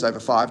 dinners over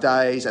 5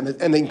 days, and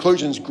the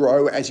inclusions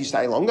grow as you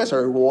stay longer, so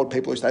reward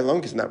people who stay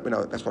longer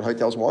because that's what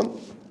hotels want.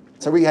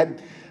 So we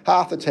had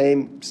half the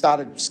team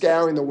started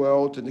scouring the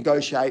world to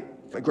negotiate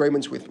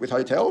agreements with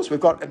hotels. We've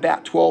got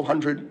about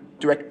 1,200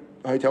 direct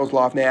hotels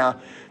live now.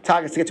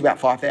 Targets to get to about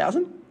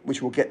 5,000.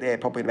 which we'll get there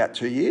probably in about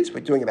 2 years. We're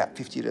doing about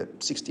 50 to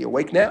 60 a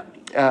week now.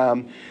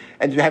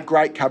 And to have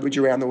great coverage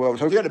around the world.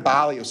 So if you go to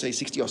Bali, you'll see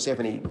 60 or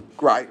 70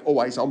 great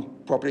always-on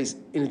properties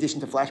in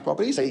addition to flash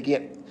properties. So you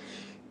get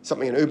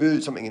something in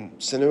Ubud, something in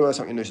Sanur,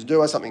 something in Nusa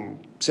Dua, something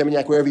in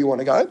Seminyak, wherever you want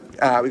to go.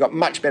 We've got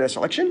much better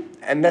selection.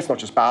 And that's not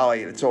just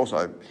Bali, it's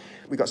also...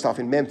 We've got stuff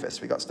in Memphis,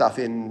 we've got stuff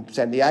in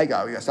San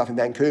Diego, we've got stuff in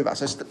Vancouver.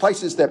 So it's the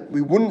places that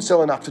we wouldn't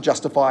sell enough to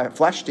justify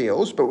flash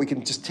deals, but we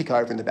can just tick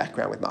over in the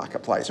background with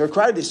Marketplace. So we've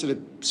created this sort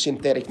of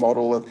synthetic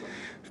model of,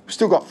 we've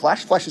still got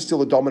flash. Flash is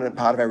still a dominant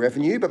part of our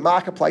revenue, but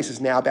Marketplace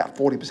is now about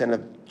 40%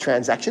 of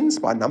transactions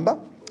by number,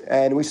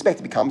 and we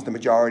expect it becomes the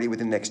majority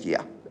within next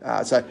year.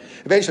 So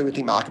eventually we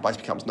think Marketplace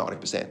becomes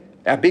 90%.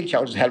 Our big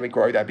challenge is how do we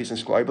grow our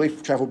business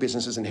globally? Travel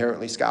businesses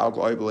inherently scale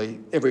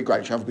globally. Every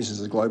great travel business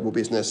is a global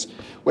business.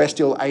 We're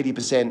still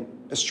 80%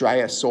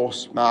 Australia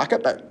source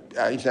market, but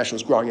international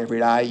is growing every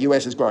day.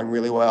 US is growing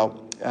really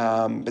well,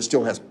 but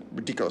still has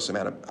ridiculous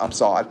amount of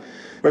upside.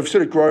 We've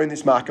sort of grown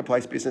this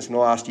Marketplace business in the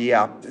last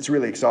year. It's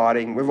really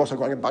exciting. We've also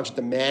got a bunch of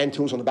demand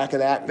tools on the back of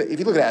that. But if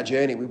you look at our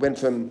journey, we went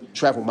from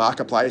travel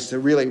Marketplace to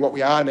really what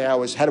we are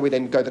now is how do we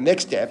then go the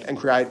next step and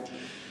create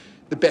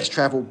the best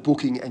travel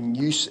booking and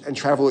use and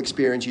travel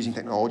experience using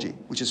technology,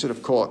 which is sort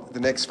of caught the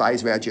next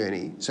phase of our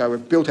journey. So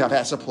we've built up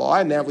our supply,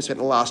 and now we've spent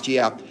the last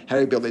year how do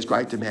we build these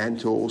great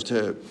demand tools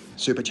to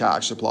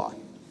supercharge supply.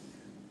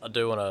 I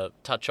do want to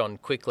touch on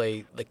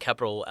quickly the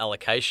capital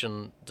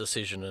allocation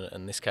decision,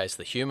 in this case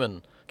the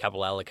human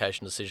capital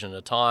allocation decision, at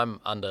a time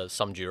under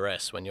some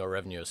duress when your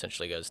revenue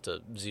essentially goes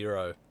to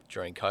zero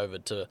during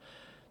COVID, to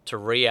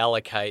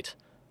reallocate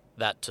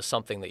that to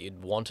something that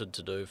you'd wanted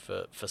to do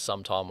for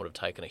some time would have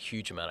taken a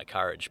huge amount of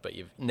courage, but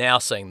you've now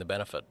seen the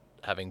benefit,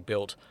 having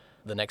built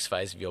the next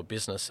phase of your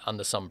business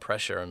under some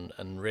pressure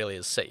and really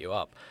has set you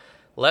up.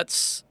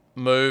 Let's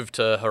move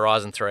to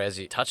Horizon 3, as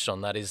you touched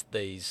on, that is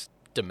these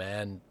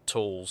demand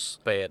tools,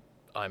 be it,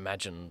 I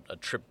imagine, a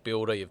trip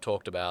builder. You've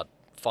talked about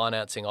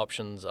financing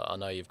options. I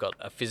know you've got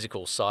a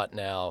physical site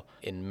now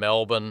in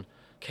Melbourne.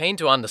 Keen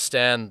to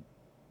understand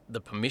the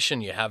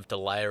permission you have to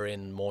layer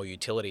in more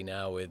utility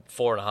now with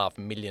 4.5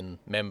 million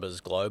members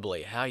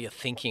globally. How you're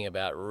thinking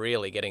about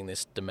really getting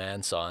this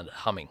demand side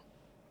humming?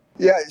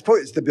 Yeah,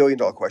 it's the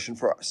billion-dollar question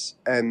for us.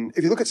 And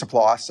if you look at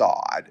supply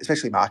side,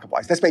 especially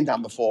Marketplace, that's been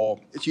done before.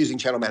 It's using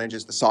channel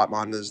managers, the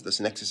SiteMinders, the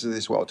Synexus of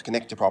this world to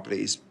connect to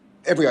properties.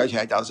 Every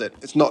OTA does it.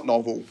 It's not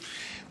novel.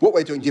 What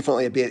we're doing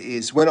differently a bit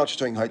is we're not just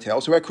doing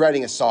hotels. So we're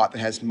creating a site that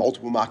has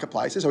multiple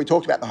marketplaces. So we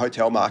talked about the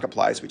hotel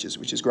marketplace, which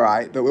is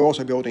great, but we're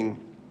also built an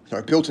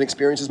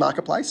experiences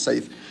marketplace. So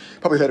you've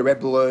probably heard of Red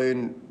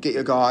Balloon, Get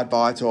Your Guide,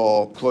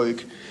 Viator,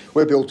 Klook.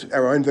 We've built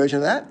our own version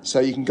of that. So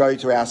you can go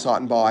to our site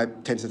and buy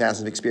tens of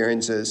thousands of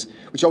experiences,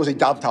 which obviously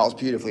dovetails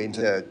beautifully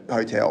into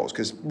hotels,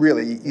 because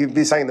really you'd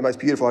be saying the most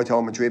beautiful hotel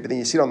in Madrid, but then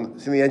you sit on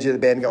the edge of the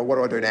bed and go, what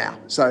do I do now?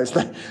 So it's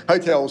the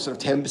hotel's sort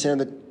of 10% of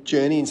the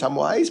journey in some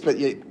ways, but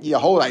your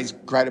holiday is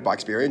created by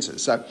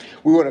experiences. So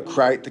we want to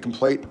create the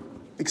complete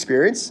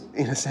experience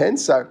in a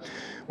sense. So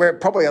we're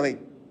probably only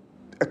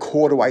a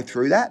quarter way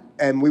through that,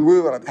 and we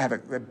really want to have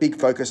a big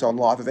focus on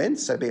live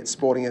events, so be it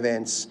sporting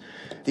events,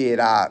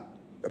 theatre,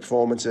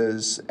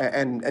 performances,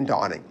 and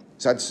dining.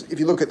 So if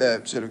you look at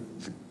the sort of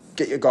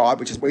Get Your Guide,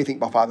 which is we think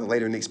by far the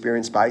leader in the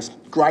experience space,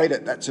 great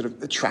at that sort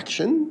of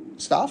attraction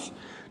stuff,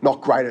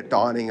 not great at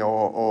dining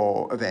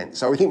or events.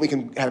 So we think we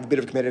can have a bit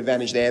of a competitive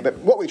advantage there, but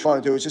what we're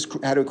trying to do is just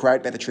how to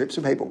create better trips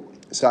for people.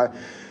 So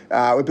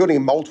we're building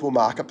in multiple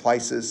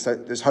marketplaces. So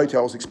there's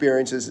hotels,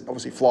 experiences,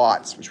 obviously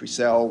flights, which we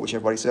sell, which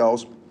everybody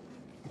sells.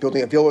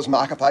 Building a villas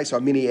marketplace, so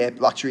a mini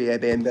luxury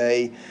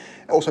Airbnb.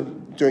 Also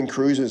doing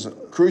cruises.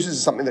 Cruises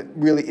is something that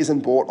really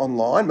isn't bought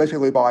online. Most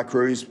people who buy a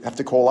cruise have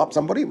to call up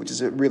somebody, which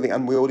is a really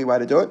unwieldy way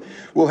to do it.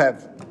 We'll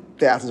have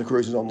thousands of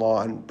cruises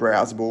online,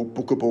 browsable,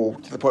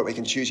 bookable, to the point where you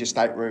can choose your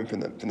stateroom from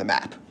the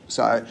map.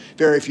 So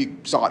very few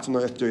sites on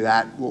earth do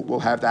that. We'll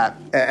have that.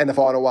 And the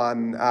final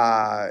one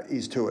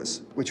is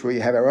tours, which we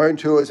have our own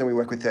tours and we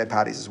work with third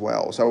parties as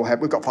well. So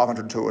we've got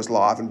 500 tours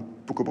live and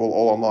bookable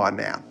all online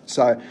now.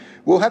 So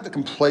we'll have the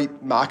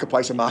complete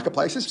marketplace of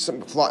marketplaces.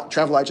 Some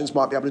travel agents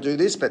might be able to do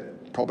this,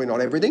 but probably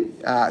not everything.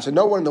 So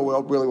no one in the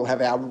world really will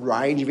have our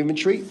range of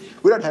inventory.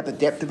 We don't have the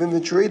depth of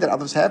inventory that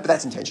others have, but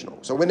that's intentional.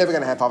 So we're never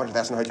going to have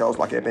 500,000 hotels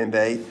like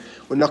Airbnb.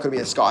 We're not going to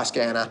be a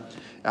Skyscanner.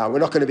 We're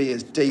not going to be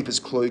as deep as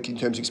Klook in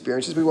terms of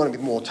experiences. We want to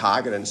be more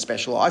targeted and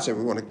specialised, so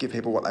we want to give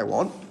people what they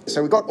want.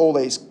 So we've got all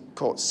these,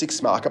 call it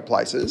 6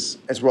 marketplaces,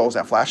 as well as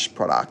our Flash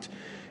product.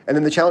 And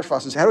then the challenge for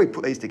us is how do we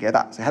put these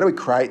together? So how do we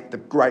create the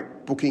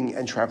great booking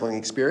and travelling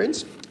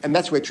experience? And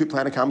that's where Trip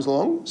Planner comes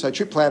along. So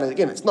Trip Planner,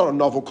 again, it's not a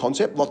novel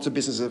concept. Lots of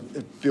businesses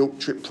have built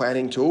trip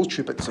planning tools.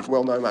 Trip, it's a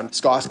well-known one.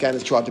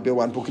 Skyscanner's tried to build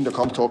one.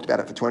 Booking.com talked about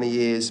it for 20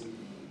 years.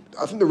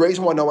 I think the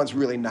reason why no one's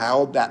really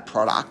nailed that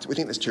product, we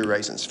think there's 2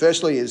 reasons.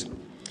 Firstly is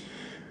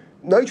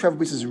no travel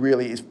business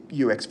really is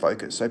UX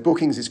focused. So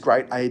Booking's this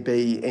great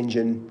A/B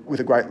engine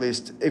with a great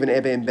list. Even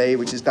Airbnb,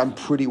 which has done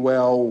pretty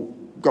well,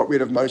 got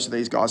rid of most of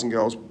these guys and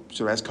girls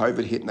sort of as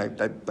COVID hit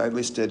and they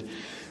listed.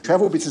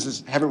 Travel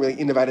businesses haven't really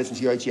innovated since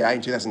the OTA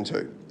in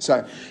 2002.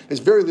 So there's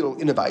very little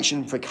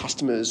innovation for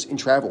customers in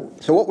travel.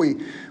 So what we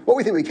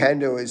think we can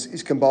do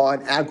is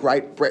combine our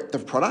great breadth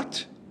of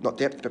product, not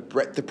depth, but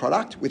breadth of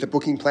product, with a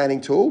booking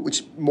planning tool,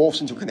 which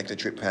morphs into a connected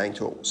trip planning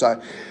tool.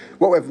 So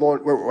what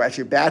we're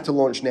actually about to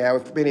launch now,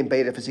 we've been in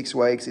beta for 6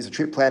 weeks, is a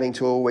trip planning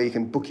tool where you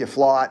can book your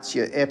flights,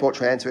 your airport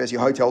transfers, your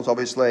hotels,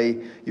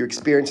 obviously, your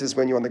experiences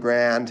when you're on the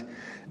ground,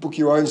 book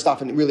your own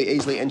stuff and really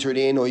easily enter it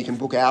in, or you can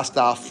book our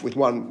stuff with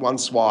one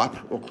swipe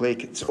or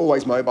click. It's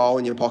always mobile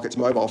in your pocket. It's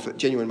mobile,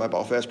 genuine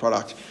mobile first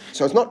product.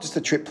 So it's not just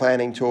a trip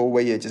planning tool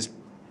where you're just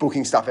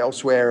booking stuff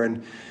elsewhere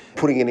and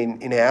putting it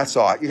in our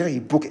site. You can actually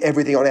book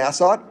everything on our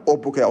site or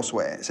book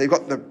elsewhere. So you've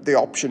got the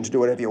option to do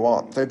whatever you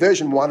want. So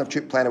version 1 of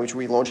Trip Planner, which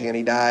we're launching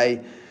any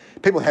day,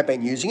 people have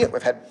been using it.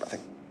 We've had, I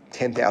think,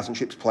 10,000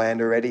 trips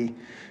planned already.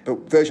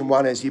 But version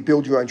 1 is you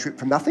build your own trip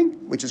from nothing,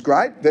 which is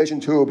great. Version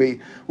 2 will be,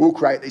 we'll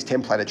create these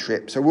templated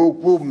trips. So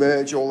we'll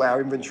merge all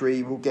our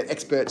inventory. We'll get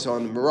experts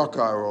on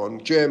Morocco or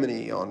on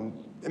Germany, on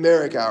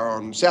America or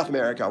on South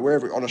America,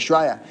 wherever, on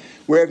Australia,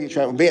 wherever you're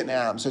traveling,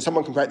 Vietnam. So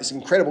someone can create this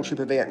incredible trip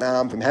of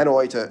Vietnam from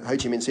Hanoi to Ho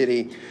Chi Minh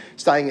City,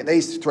 staying at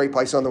these 3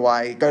 places on the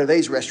way, go to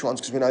these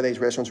restaurants because we know these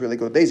restaurants are really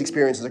good. These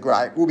experiences are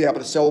great. We'll be able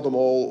to sell them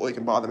all, or you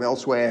can buy them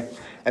elsewhere.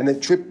 And the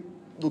trip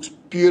looks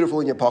beautiful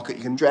in your pocket.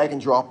 You can drag and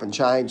drop and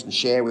change and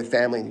share with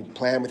family and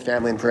plan with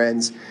family and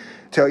friends.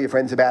 Tell your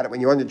friends about it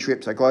when you're on your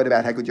trip. So gloat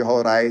about how good your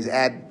holiday is,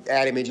 add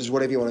images,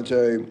 whatever you want to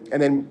do.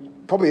 And then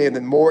probably the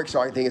more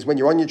exciting thing is when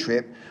you're on your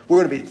trip, we're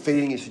going to be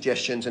feeding you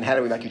suggestions and how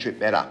do we make your trip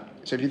better.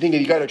 So if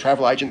you go to a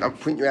travel agent, they'll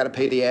print you out a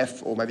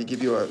PDF or maybe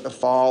give you a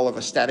file of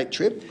a static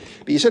trip,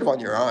 but you're sort of on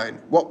your own.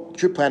 What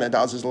Trip Planner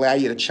does is allow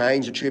you to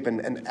change the trip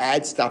and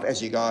add stuff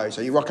as you go.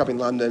 So you rock up in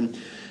London,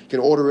 you can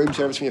order room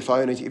service from your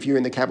phone if you're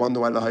in the cab on the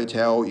way to the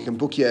hotel. You can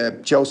book your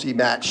Chelsea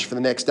match for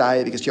the next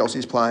day because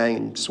Chelsea's playing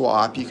and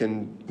swipe. You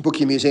can book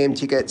your museum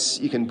tickets.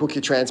 You can book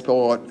your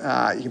transport.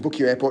 You can book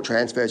your airport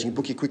transfers. You can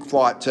book your quick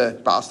flight to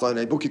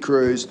Barcelona, book your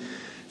cruise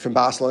from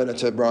Barcelona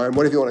to Rome,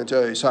 whatever you want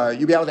to do. So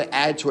you'll be able to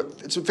add to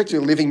it. It's effectively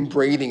a living,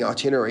 breathing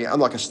itinerary,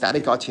 unlike a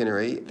static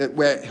itinerary, that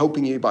we're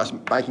helping you by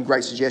making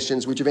great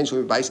suggestions, which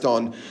eventually will be based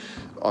on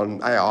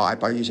AI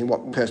by using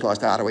what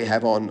personalised data we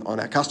have on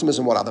our customers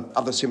and what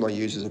other similar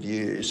users have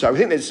used. So we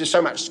think there's just so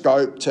much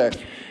scope to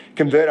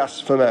convert us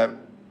from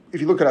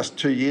if you look at us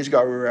 2 years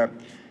ago, we were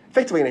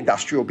effectively an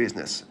industrial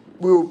business.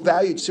 We were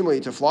valued similarly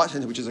to Flight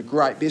Centre, which is a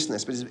great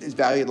business, but is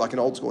valued like an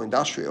old school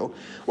industrial.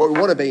 What we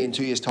want to be in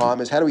 2 years'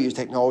 time is how do we use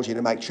technology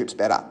to make trips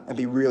better and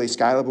be really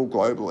scalable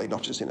globally,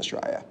 not just in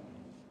Australia.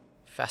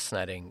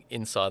 Fascinating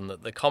insight, and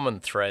the common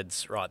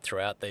threads right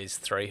throughout these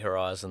 3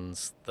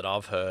 horizons that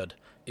I've heard.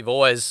 You've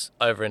always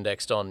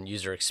over-indexed on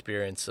user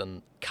experience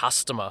and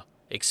customer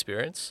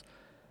experience.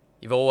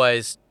 You've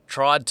always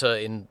tried to,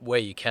 in where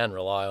you can,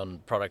 rely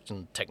on product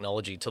and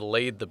technology to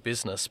lead the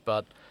business,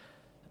 but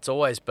it's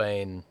always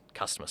been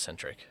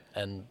customer-centric.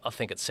 And I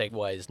think it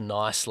segues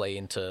nicely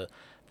into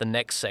the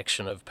next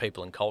section of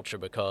people and culture,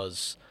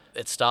 because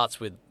it starts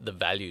with the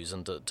values,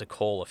 and to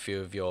call a few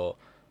of your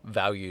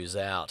values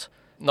out.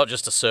 Not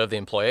just to serve the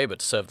employee, but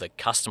to serve the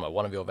customer.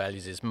 One of your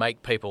values is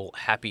make people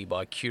happy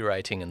by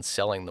curating and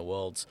selling the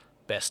world's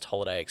best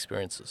holiday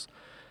experiences.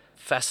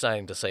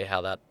 Fascinating to see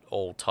how that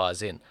all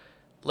ties in.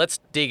 Let's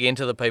dig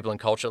into the people and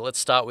culture. Let's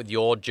start with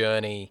your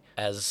journey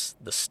as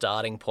the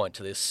starting point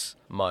to this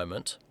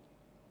moment.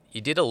 You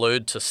did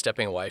allude to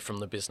stepping away from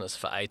the business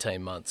for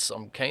 18 months.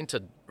 I'm keen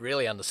to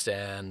really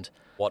understand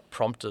what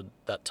prompted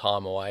that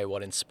time away,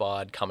 what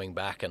inspired coming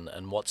back,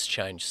 and what's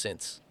changed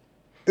since.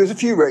 There's a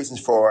few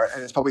reasons for it,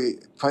 and it's probably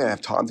don't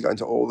have time to go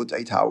into all the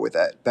detail with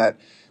it, but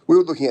we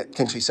were looking at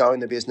potentially selling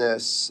the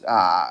business.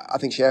 I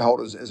think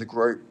shareholders as a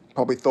group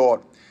probably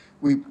thought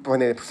we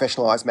needed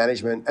professionalised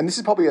management, and this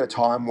is probably at a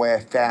time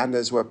where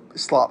founders were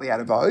slightly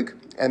out of vogue,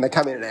 and they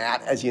come in and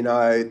out, as you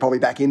know, probably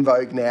back in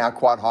vogue now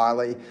quite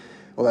highly,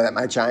 although that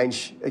may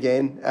change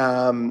again.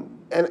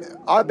 And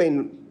I've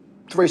been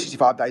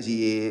 365 days a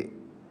year,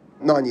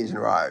 9 years in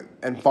a row,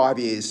 and 5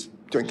 years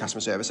doing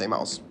customer service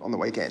emails on the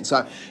weekend.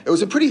 So it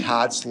was a pretty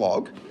hard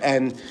slog,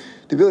 and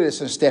the ability to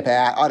sort of step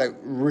out, I had a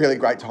really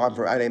great time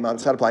for 18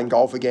 months, started playing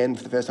golf again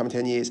for the first time in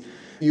 10 years.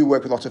 You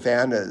work with lots of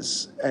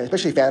founders, and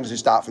especially founders who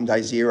start from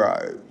day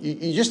zero.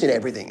 You're just in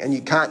everything, and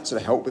you can't sort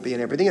of help but be in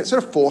everything. It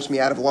sort of forced me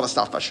out of a lot of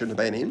stuff I shouldn't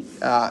have been in.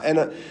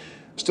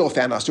 I'm still a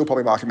founder, I still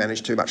probably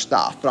micromanage too much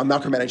stuff, but I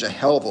micromanage a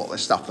hell of a lot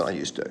less stuff than I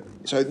used to.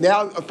 So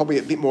now I'm probably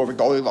a bit more of a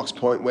Goldilocks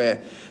point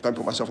where I don't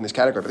put myself in this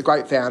category, but the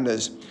great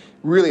founders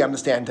really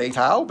understand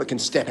detail, but can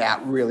step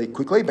out really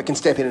quickly, but can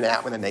step in and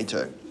out when they need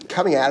to.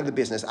 Coming out of the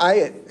business,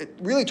 it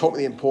really taught me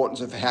the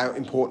importance of how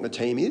important a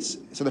team is.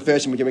 So the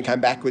first thing we did when we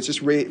came back was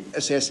just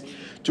reassess,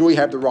 do we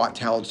have the right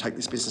talent to take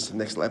this business to the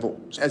next level?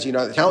 As you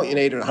know, the talent you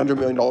need in a $100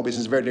 million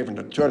business is very different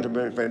to 200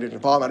 million, very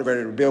different to 500, very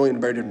different to $1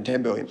 billion, very different to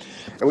 10 billion.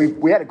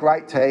 And we had a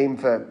great team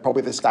for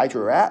probably the stage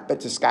we were at, but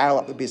to scale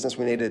up the business,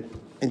 we needed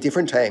a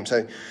different team.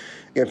 So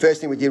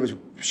First thing we did was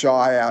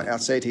Shai, our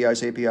CTO,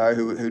 CPO,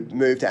 who'd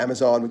moved to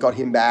Amazon. We got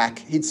him back.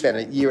 He'd spent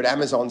a year at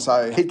Amazon,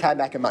 so he came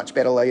back a much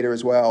better leader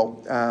as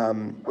well.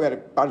 We had a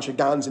bunch of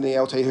guns in the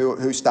ELT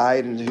who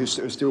stayed and who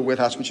are still with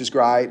us, which is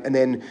great. And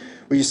then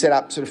we just set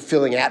up sort of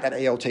filling out that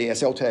ELT,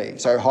 SLT.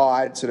 So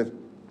hired sort of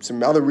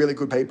some other really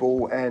good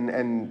people,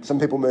 and some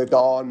people moved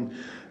on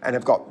and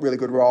have got really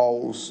good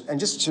roles, and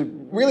just to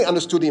really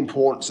understood the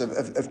importance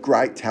of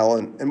great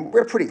talent. And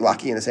we're pretty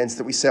lucky in a sense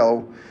that we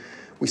sell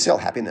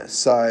happiness.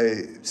 So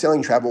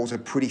selling travel is a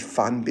pretty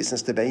fun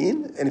business to be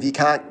in. And if you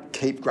can't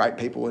keep great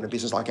people in a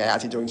business like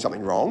ours, you're doing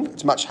something wrong.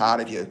 It's much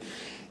harder if you're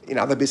in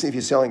other business, if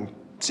you're selling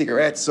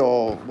cigarettes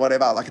or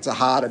whatever, like it's a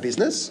harder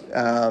business.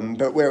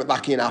 But we're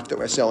lucky enough that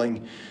we're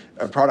selling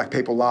a product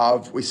people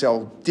love. We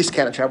sell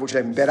discounted travel, which is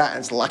even better, and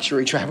it's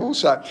luxury travel.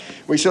 So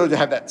we sort of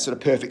have that sort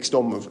of perfect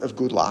storm of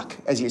good luck,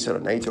 as you sort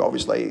of need to,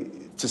 obviously,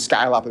 to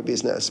scale up a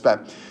business.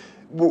 But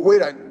we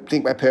don't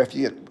think we're perfect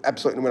yet.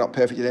 Absolutely, we're not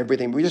perfect at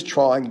everything. We just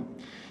try and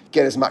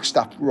get as much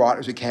stuff right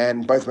as we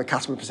can, both from a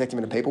customer perspective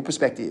and a people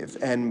perspective.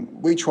 And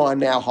we try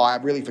and now hire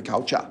really for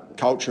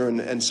culture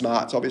and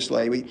smarts,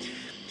 obviously.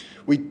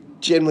 We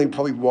generally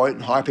probably won't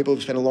hire people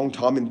who've spent a long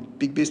time in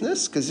big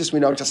business because just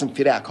we know it doesn't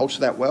fit our culture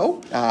that well.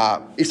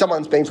 If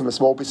someone's been from a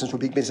small business to a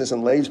big business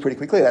and leaves pretty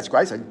quickly, that's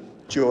great. So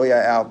Julia,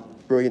 our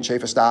brilliant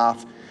chief of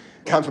staff,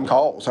 come from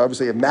Coles, so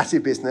obviously a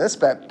massive business,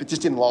 but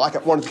just didn't like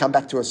it, wanted to come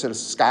back to a sort of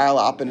scale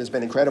up, and has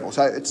been incredible.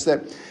 So it's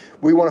that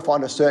we want to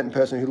find a certain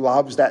person who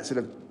loves that sort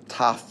of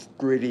tough,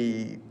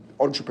 gritty,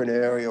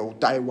 entrepreneurial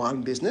day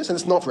one business, and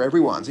it's not for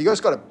everyone. So you guys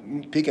got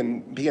to pick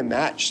and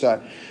match. So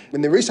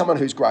when there is someone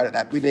who's great at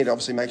that, we need to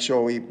obviously make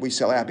sure we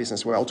sell our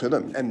business well to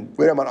them, and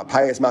we might not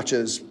pay as much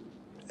as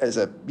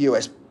a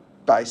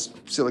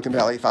US-based Silicon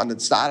Valley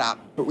funded startup,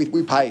 but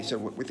we pay so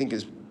we think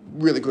is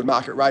really good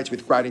market rates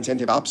with great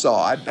incentive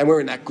upside, and we're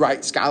in that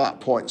great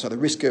scale-up point. So the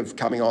risk of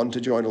coming on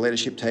to join a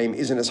leadership team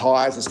isn't as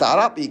high as a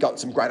startup, but you got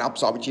some great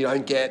upside, which you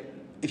don't get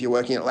if you're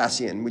working at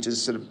Atlassian, which has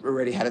sort of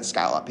already had its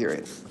scale-up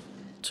period.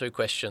 Two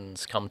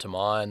questions come to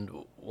mind.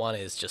 One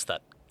is just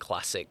that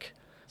classic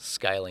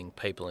scaling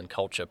people and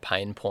culture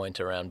pain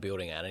point around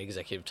building an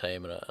executive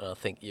team, and I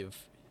think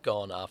you've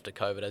gone after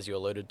COVID, as you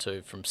alluded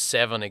to, from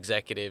 7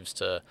 executives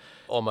to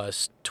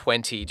almost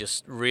 20,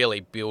 just really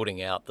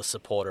building out the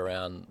support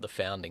around the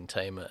founding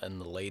team and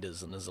the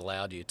leaders, and has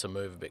allowed you to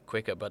move a bit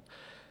quicker. But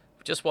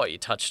just what you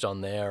touched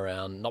on there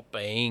around not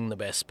being the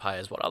best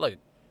payers, what other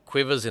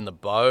quivers in the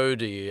bow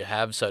do you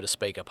have, so to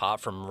speak, apart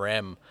from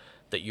REM,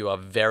 that you are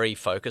very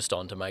focused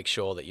on to make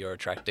sure that you're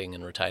attracting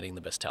and retaining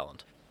the best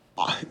talent?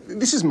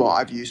 This is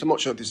my view, so I'm not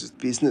sure if this is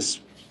business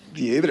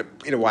view, but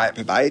in a way it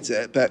pervades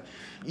it. But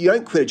you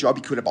don't quit a job,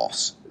 you quit a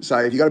boss. So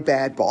if you've got a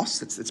bad boss,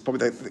 that's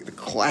probably the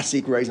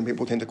classic reason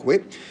people tend to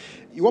quit.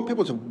 You want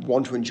people to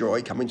want to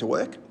enjoy coming to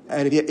work.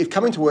 And if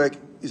coming to work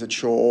is a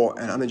chore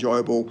and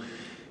unenjoyable,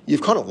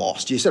 you've kind of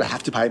lost. You sort of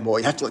have to pay more.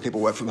 You have to let people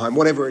work from home.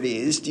 Whatever it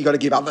is, you've got to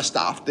give other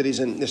stuff that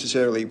isn't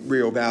necessarily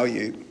real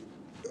value.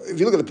 If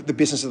you look at the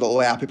businesses that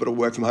allow people to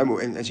work from home,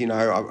 and as you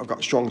know, I've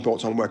got strong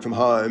thoughts on work from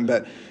home,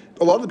 but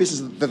a lot of the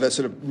businesses that are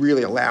sort of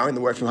really allowing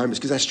the work from home is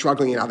because they're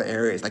struggling in other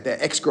areas, like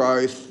their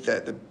ex-growth,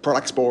 the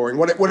product's boring,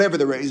 whatever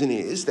the reason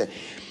is. I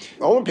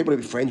want people to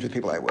be friends with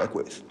people they work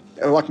with.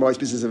 And like most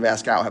businesses of our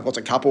scale, I have lots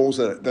of couples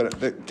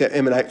that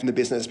emanate from the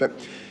business, but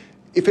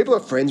if people are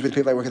friends with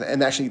people they work with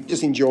and actually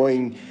just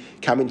enjoying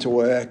coming to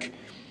work,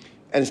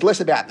 and it's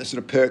less about the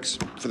sort of perks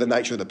for the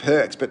nature of the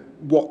perks, but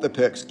what the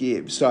perks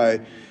give. So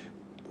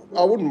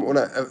I wouldn't want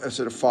a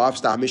sort of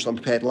 5-star Michelin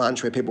prepared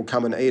lunch where people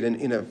come and eat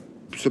in a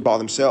sort of by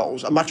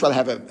themselves. I'd much rather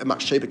have a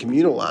much cheaper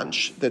communal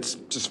lunch that's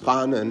just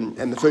fun and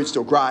the food's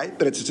still great,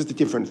 but it's just a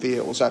different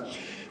feel. So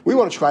we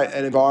want to create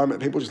an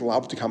environment people just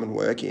love to come and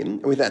work in,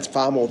 and with that's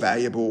far more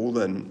valuable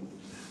than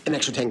an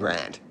extra 10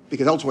 grand.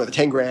 Because ultimately the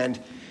 10 grand,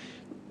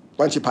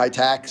 once you pay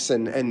tax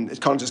and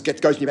it kind of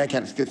just goes in your bank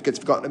account and gets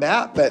forgotten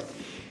about, but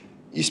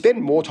you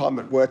spend more time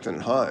at work than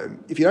at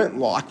home. If you don't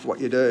like what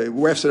you do,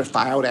 we've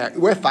failed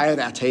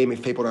our team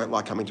if people don't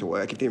like coming to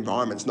work, if the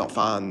environment's not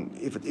fun,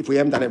 if we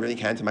haven't done everything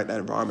we can to make that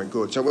environment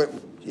good. So we're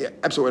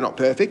absolutely not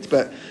perfect,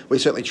 but we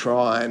certainly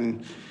try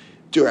and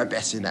do our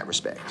best in that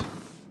respect.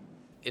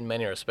 In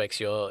many respects,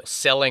 you're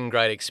selling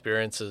great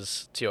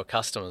experiences to your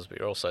customers, but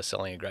you're also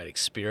selling a great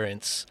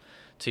experience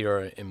to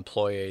your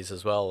employees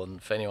as well.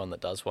 And for anyone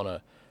that does want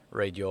to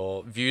read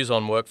your views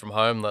on work from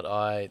home that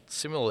I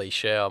similarly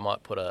share, I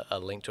might put a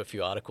link to a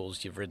few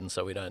articles you've written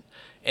so we don't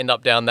end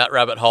up down that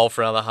rabbit hole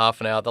for another half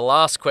an hour. The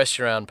last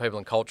question around people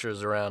and culture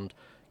is around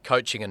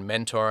coaching and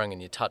mentoring,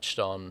 and you touched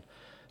on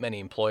many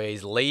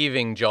employees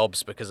leaving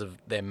jobs because of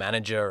their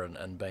manager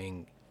and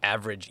being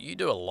average. You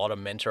do a lot of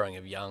mentoring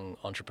of young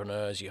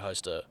entrepreneurs. You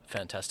host a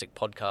fantastic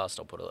podcast.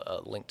 I'll put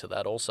a link to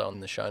that also in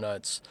the show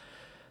notes.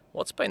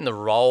 What's been the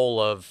role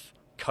of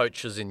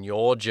coaches in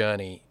your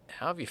journey?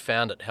 How have you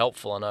found it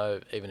helpful? I know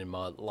even in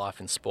my life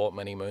in sport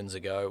many moons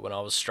ago, when I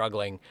was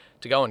struggling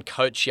to go and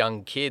coach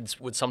young kids,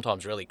 would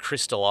sometimes really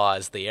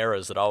crystallise the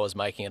errors that I was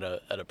making at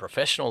a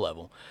professional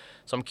level.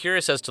 So I'm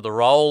curious as to the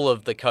role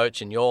of the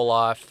coach in your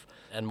life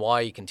and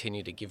why you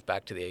continue to give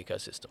back to the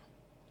ecosystem.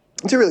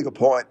 It's a really good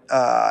point.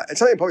 It's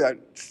something I probably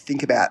don't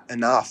think about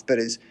enough, but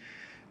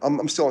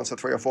I'm still on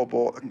 3 or 4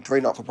 board, 3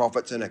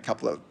 not-for-profits and a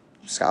couple of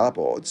scale-up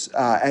boards.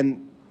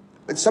 And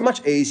it's so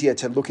much easier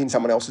to look in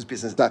someone else's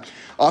business. That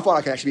I find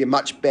I can actually be a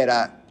much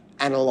better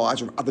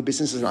analyser of other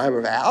businesses than I am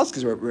of ours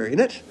because we're in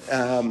it.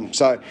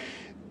 So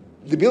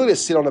the ability to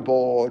sit on a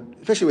board,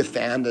 especially with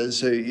founders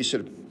who you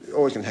sort of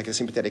always going to take a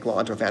sympathetic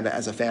line to a founder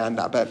as a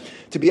founder, but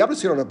to be able to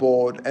sit on a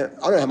board, and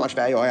I don't know how much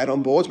value I add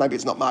on boards, maybe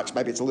it's not much,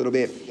 maybe it's a little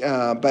bit,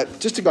 but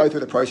just to go through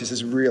the process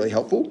is really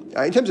helpful.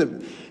 In terms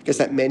of, I guess,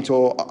 that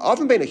mentor, I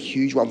haven't been a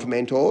huge one for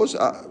mentors.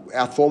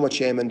 Our former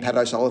chairman, Pat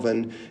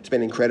O'Sullivan, has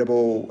been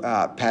incredible.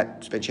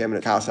 Pat's been chairman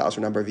at Carsales for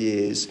a number of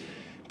years,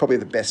 probably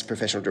the best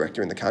professional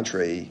director in the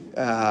country.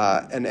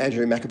 And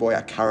Andrew McAvoy,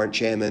 our current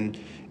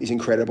chairman, is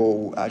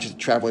incredible, just a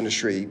travel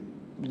industry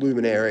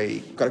luminary.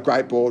 Got a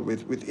great board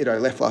with Ido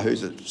Leffler,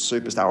 who's a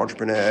superstar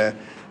entrepreneur.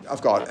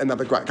 I've got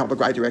couple of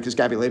great directors,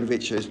 Gabby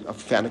Leibovich, who's a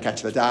founder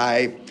Catch of the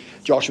Day.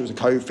 Josh, who's a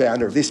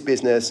co-founder of this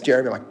business.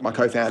 Jeremy, my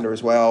co-founder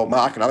as well.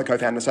 Mark, another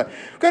co-founder. So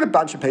we've got a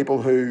bunch of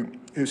people who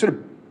sort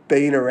of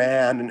been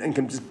around and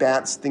can just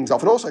bounce things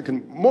off, and also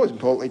can, more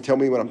importantly, tell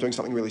me when I'm doing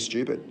something really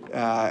stupid.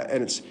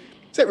 And it's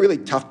that really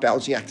tough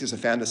balancing act as a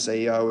founder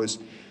CEO, is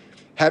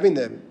having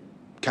the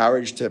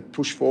courage to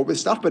push forward with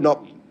stuff, but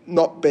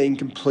not being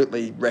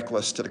completely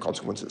reckless to the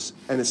consequences.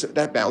 And it's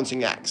that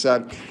balancing act.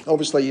 So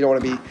obviously you don't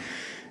want to be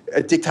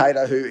a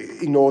dictator who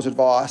ignores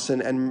advice,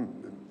 and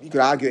you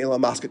could argue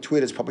Elon Musk at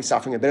Twitter is probably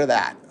suffering a bit of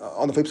that.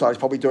 On the flip side, he's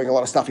probably doing a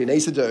lot of stuff he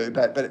needs to do,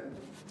 but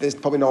there's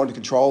probably no one to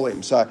control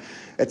him. So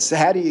it's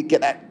how do you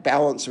get that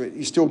balance where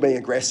you're still being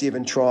aggressive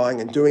and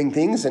trying and doing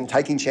things and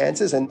taking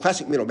chances. And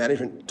classic middle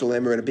management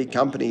dilemma in a big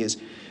company is,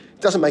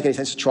 it doesn't make any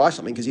sense to try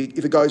something, because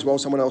if it goes well,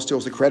 someone else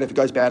steals the credit. If it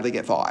goes badly,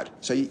 get fired.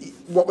 So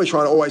what we're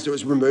trying to always do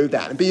is remove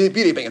that. And the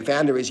beauty of being a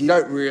founder is you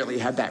don't really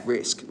have that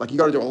risk. Like, you've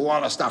got to do a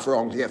lot of stuff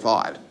wrong to get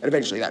fired. And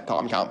eventually that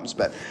time comes.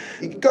 But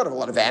you've got a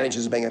lot of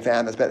advantages of being a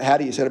founder. But how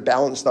do you sort of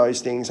balance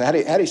those things? So how do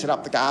you set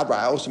up the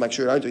guardrails to make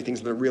sure you don't do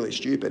things that are really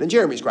stupid? And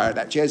Jeremy's great at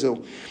that. Jez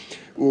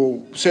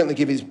will certainly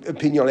give his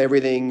opinion on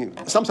everything.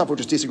 Some stuff we'll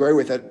just disagree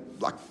with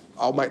it. Like,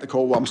 I'll make the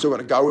call, I'm still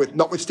going to go with,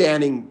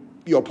 notwithstanding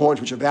your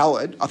points, which are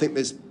valid. I think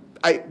there's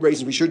 8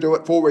 reasons we should do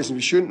it, 4 reasons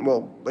we shouldn't.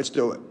 Well, let's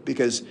do it,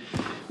 because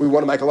we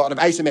want to make a lot of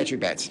asymmetric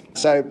bets.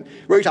 So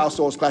retail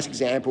stores, classic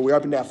example. We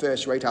opened our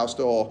first retail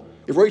store.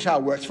 If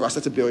retail works for us,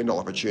 that's $1 billion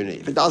opportunity.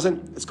 If it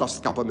doesn't, it's cost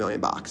a couple of $1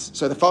 million.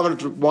 So the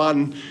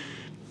 501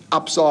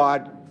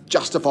 upside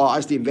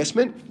justifies the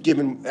investment,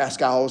 given our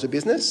scale as a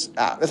business.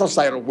 That's not to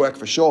say it'll work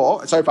for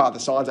sure. So far, the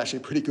sign's actually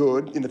pretty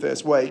good in the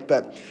first week,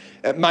 but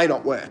it may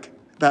not work.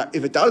 But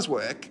if it does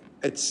work,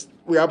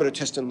 we're able to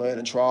test and learn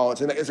and trial.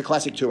 It's a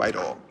classic two-way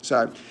door.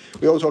 So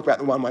we all talk about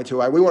the one-way,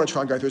 two-way. We want to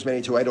try and go through as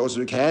many two-way doors as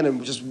we can,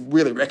 and just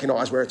really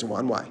recognise where it's a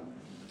one-way.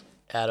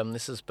 Adam,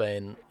 this has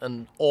been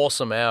an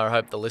awesome hour. I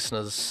hope the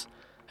listeners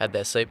had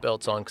their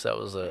seatbelts on, because that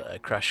was a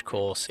crash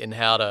course in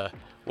how to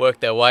work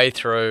their way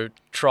through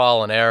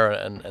trial and error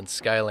and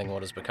scaling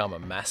what has become a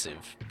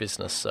massive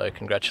business. So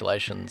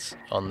congratulations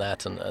on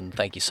that, and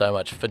thank you so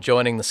much for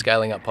joining the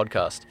Scaling Up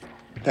podcast.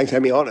 Thanks for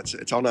having me on. It's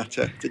an honour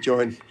to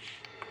join